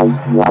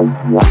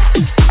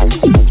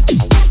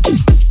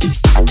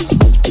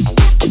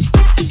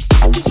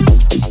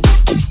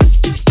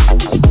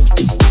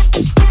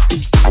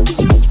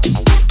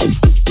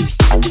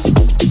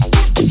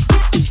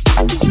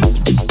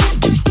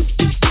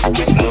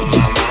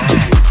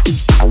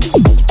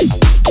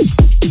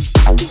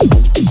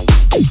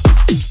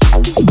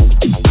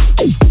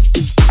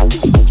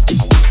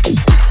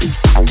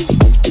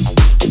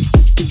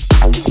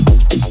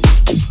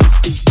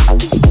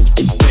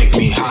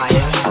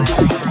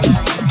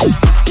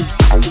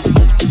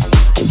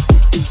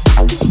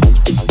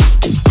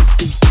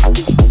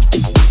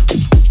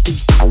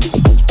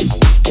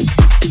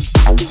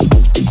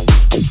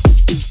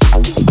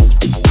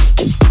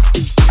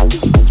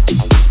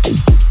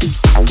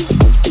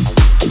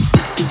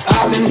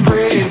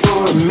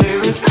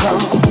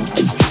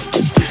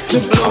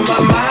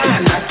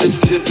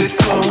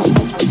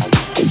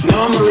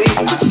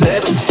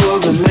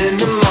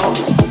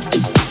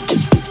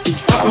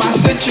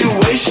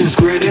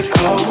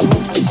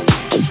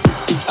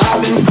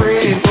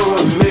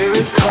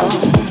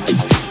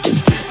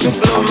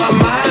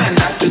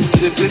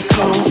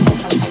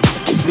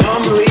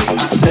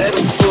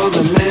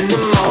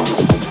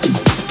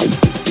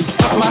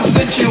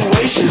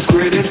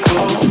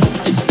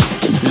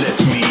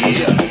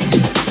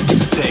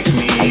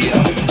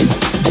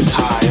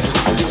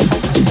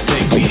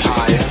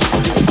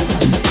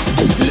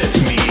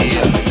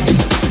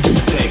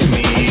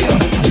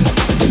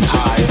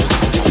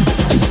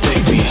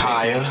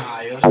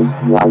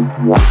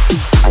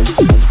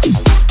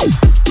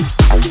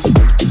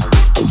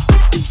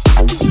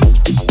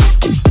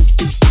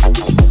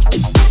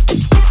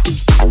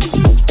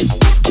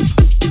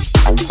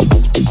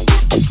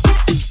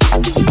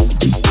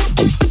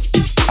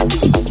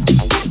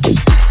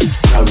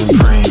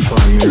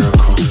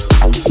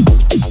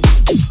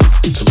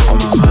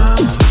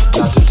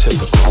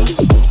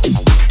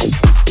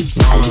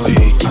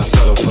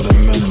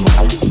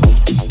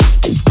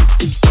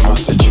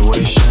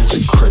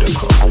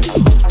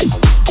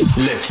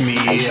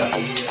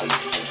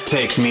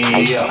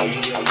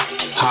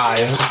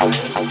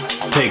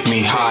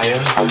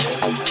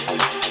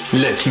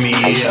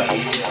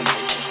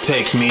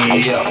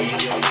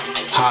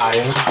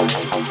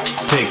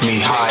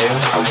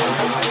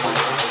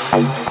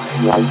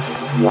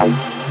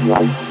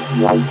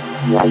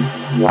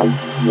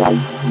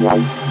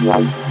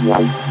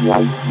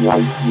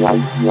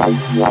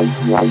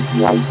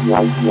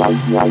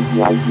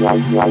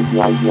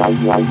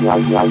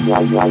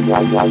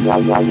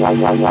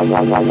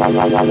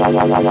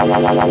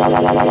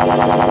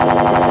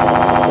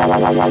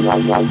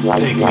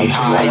 Take me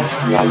higher.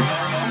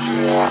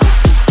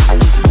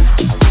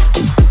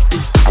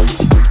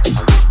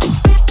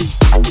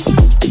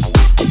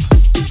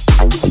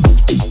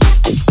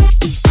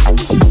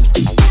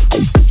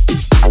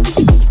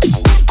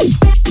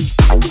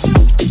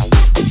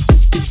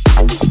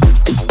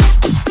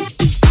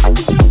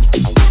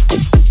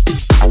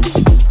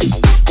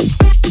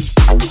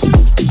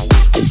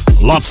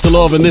 Lots to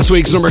love in this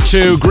week's number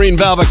 2, Green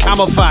Velvet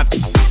Camel Fat.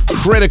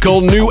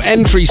 Critical new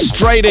entry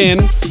straight in.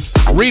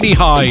 Really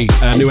high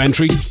new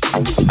entry.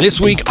 This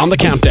week on the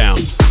countdown.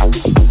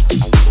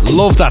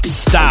 Love that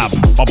stab.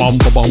 Ba-bum,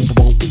 ba-bum,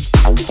 ba-bum.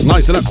 It's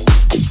nice, isn't it?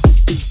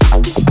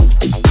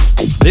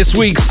 This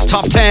week's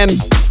top 10.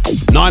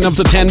 9 of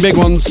the 10 big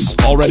ones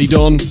already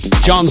done.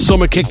 John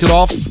Summit kicked it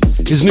off.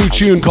 His new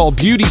tune called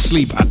Beauty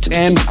Sleep at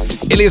 10.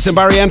 Ilias and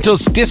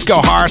Barrientos, Disco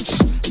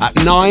Hearts at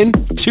 9.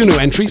 2 new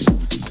entries.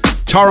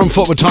 Tarum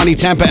Foot with Tiny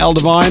Tempa, El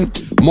Divine.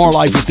 More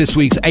Life is this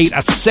week's 8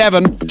 at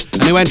 7.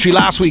 A new entry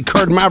last week,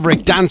 Kurt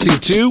Maverick, Dancing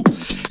 2.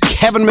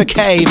 Kevin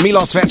McKay,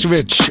 Milos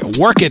Vetrovic,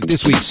 Work It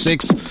this week's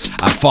 6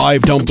 at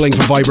 5. Don't Blink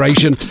for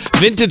Vibration.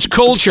 Vintage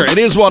Culture, It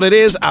Is What It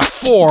Is at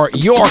 4.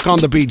 York on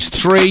the Beach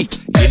 3.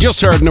 You just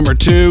heard number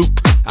 2.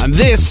 And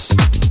this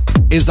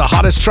is the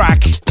hottest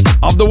track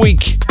of the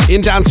week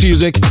in dance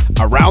music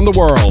around the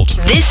world.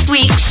 This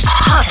week's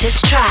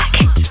hottest track.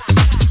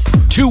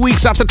 2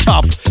 weeks at the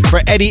top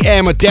for Eddie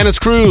M with Dennis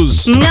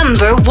Cruz.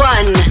 Number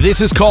 1.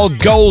 This is called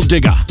Gold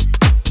Digger.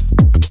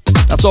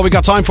 That's all we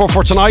got time for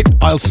tonight.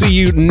 I'll see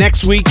you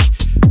next week.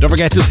 Don't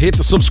forget to hit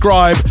the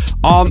subscribe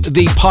on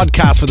the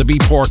podcast for the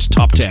Beatport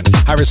Top 10.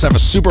 Have yourself a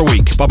super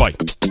week. Bye-bye.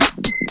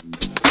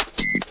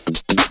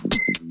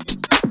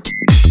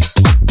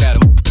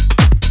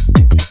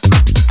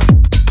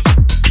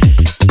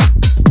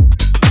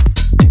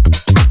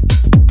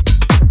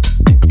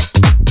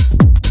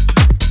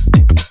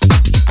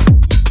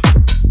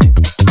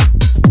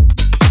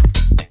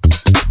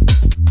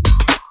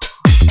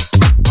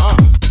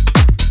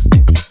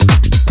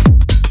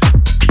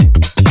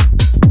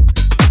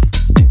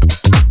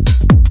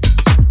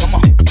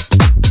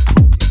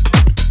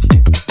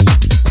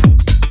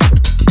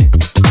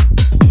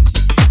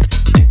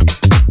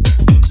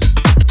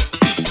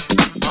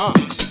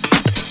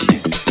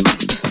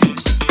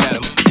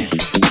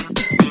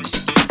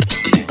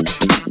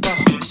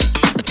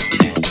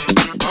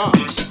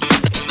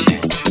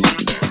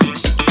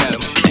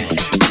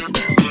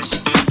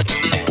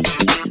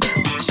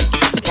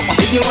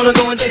 If you wanna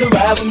go and take a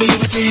ride with me,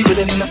 retrieve it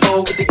in the four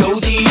with the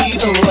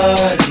goatees. Oh,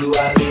 why do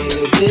I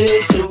live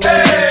this way?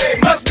 Hey,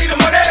 must be the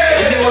money.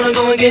 If you wanna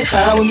go and get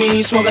high with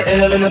me, smoke a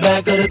L in the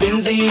back of the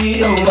Benzie.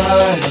 Oh,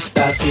 why must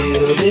I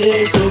feel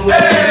this way?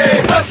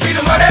 Hey, must be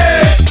the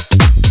money.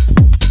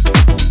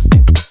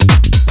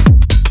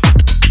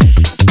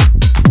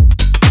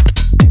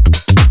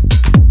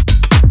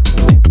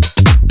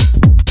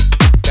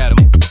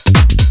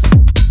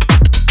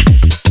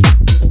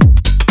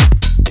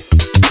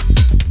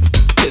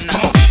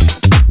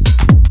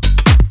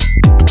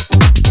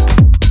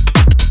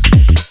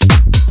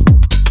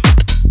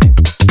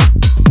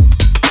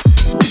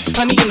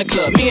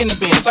 In the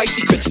band, like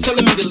secrets,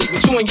 telling me to leave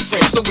with you and your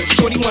friends. So if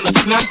shorty wanna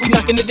knock, we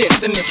knockin' the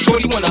diss. And if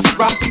shorty wanna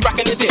rock, we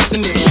rockin' the diss.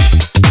 And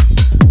if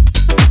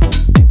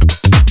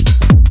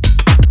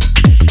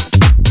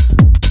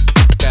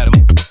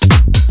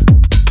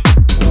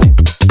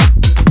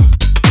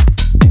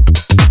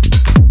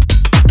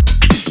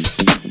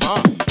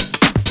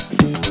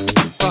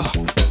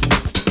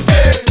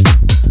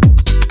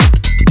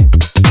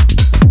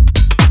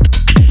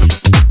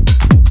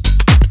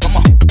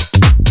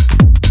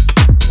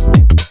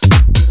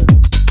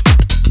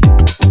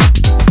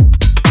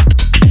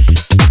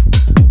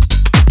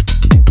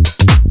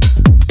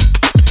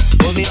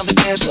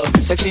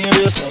sexy and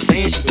real slow,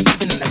 saying she been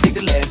keeping and I think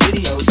the last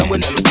video somewhere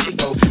never really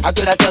go. How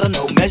could I tell her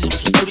no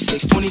measurements from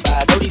 36,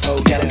 25,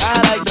 34? Yeah, I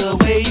like the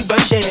way you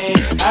brush your hair.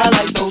 I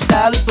like those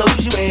stylish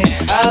clothes you wear.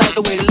 I like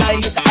the way the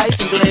light hit the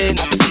ice and glare. And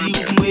I can see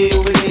you from way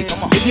over there.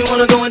 Come on. If you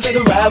wanna go and take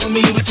a ride with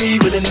me, we three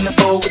willing in the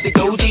four with the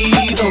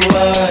goatees. Oh,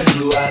 why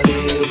do I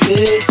live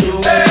this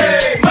way?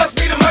 Hey, must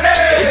be the money.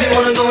 If you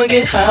wanna go and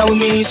get high with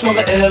me, smoke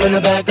a L in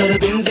the back of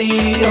the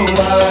Benzie. Oh,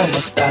 why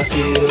must I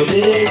feel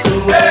this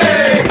way?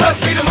 Hey,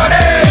 must be the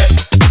money.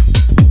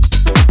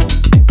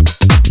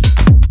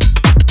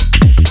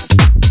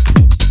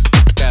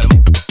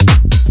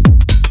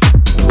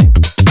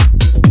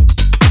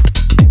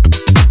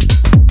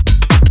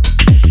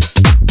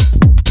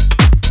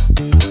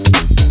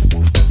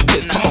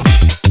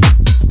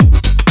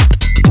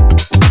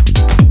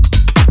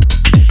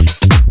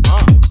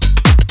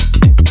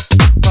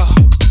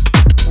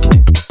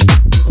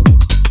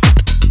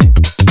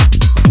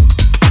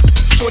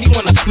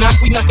 Knock,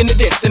 we knockin' the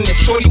diss. And if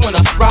shorty wanna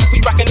rock,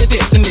 we rockin' the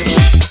diss. And if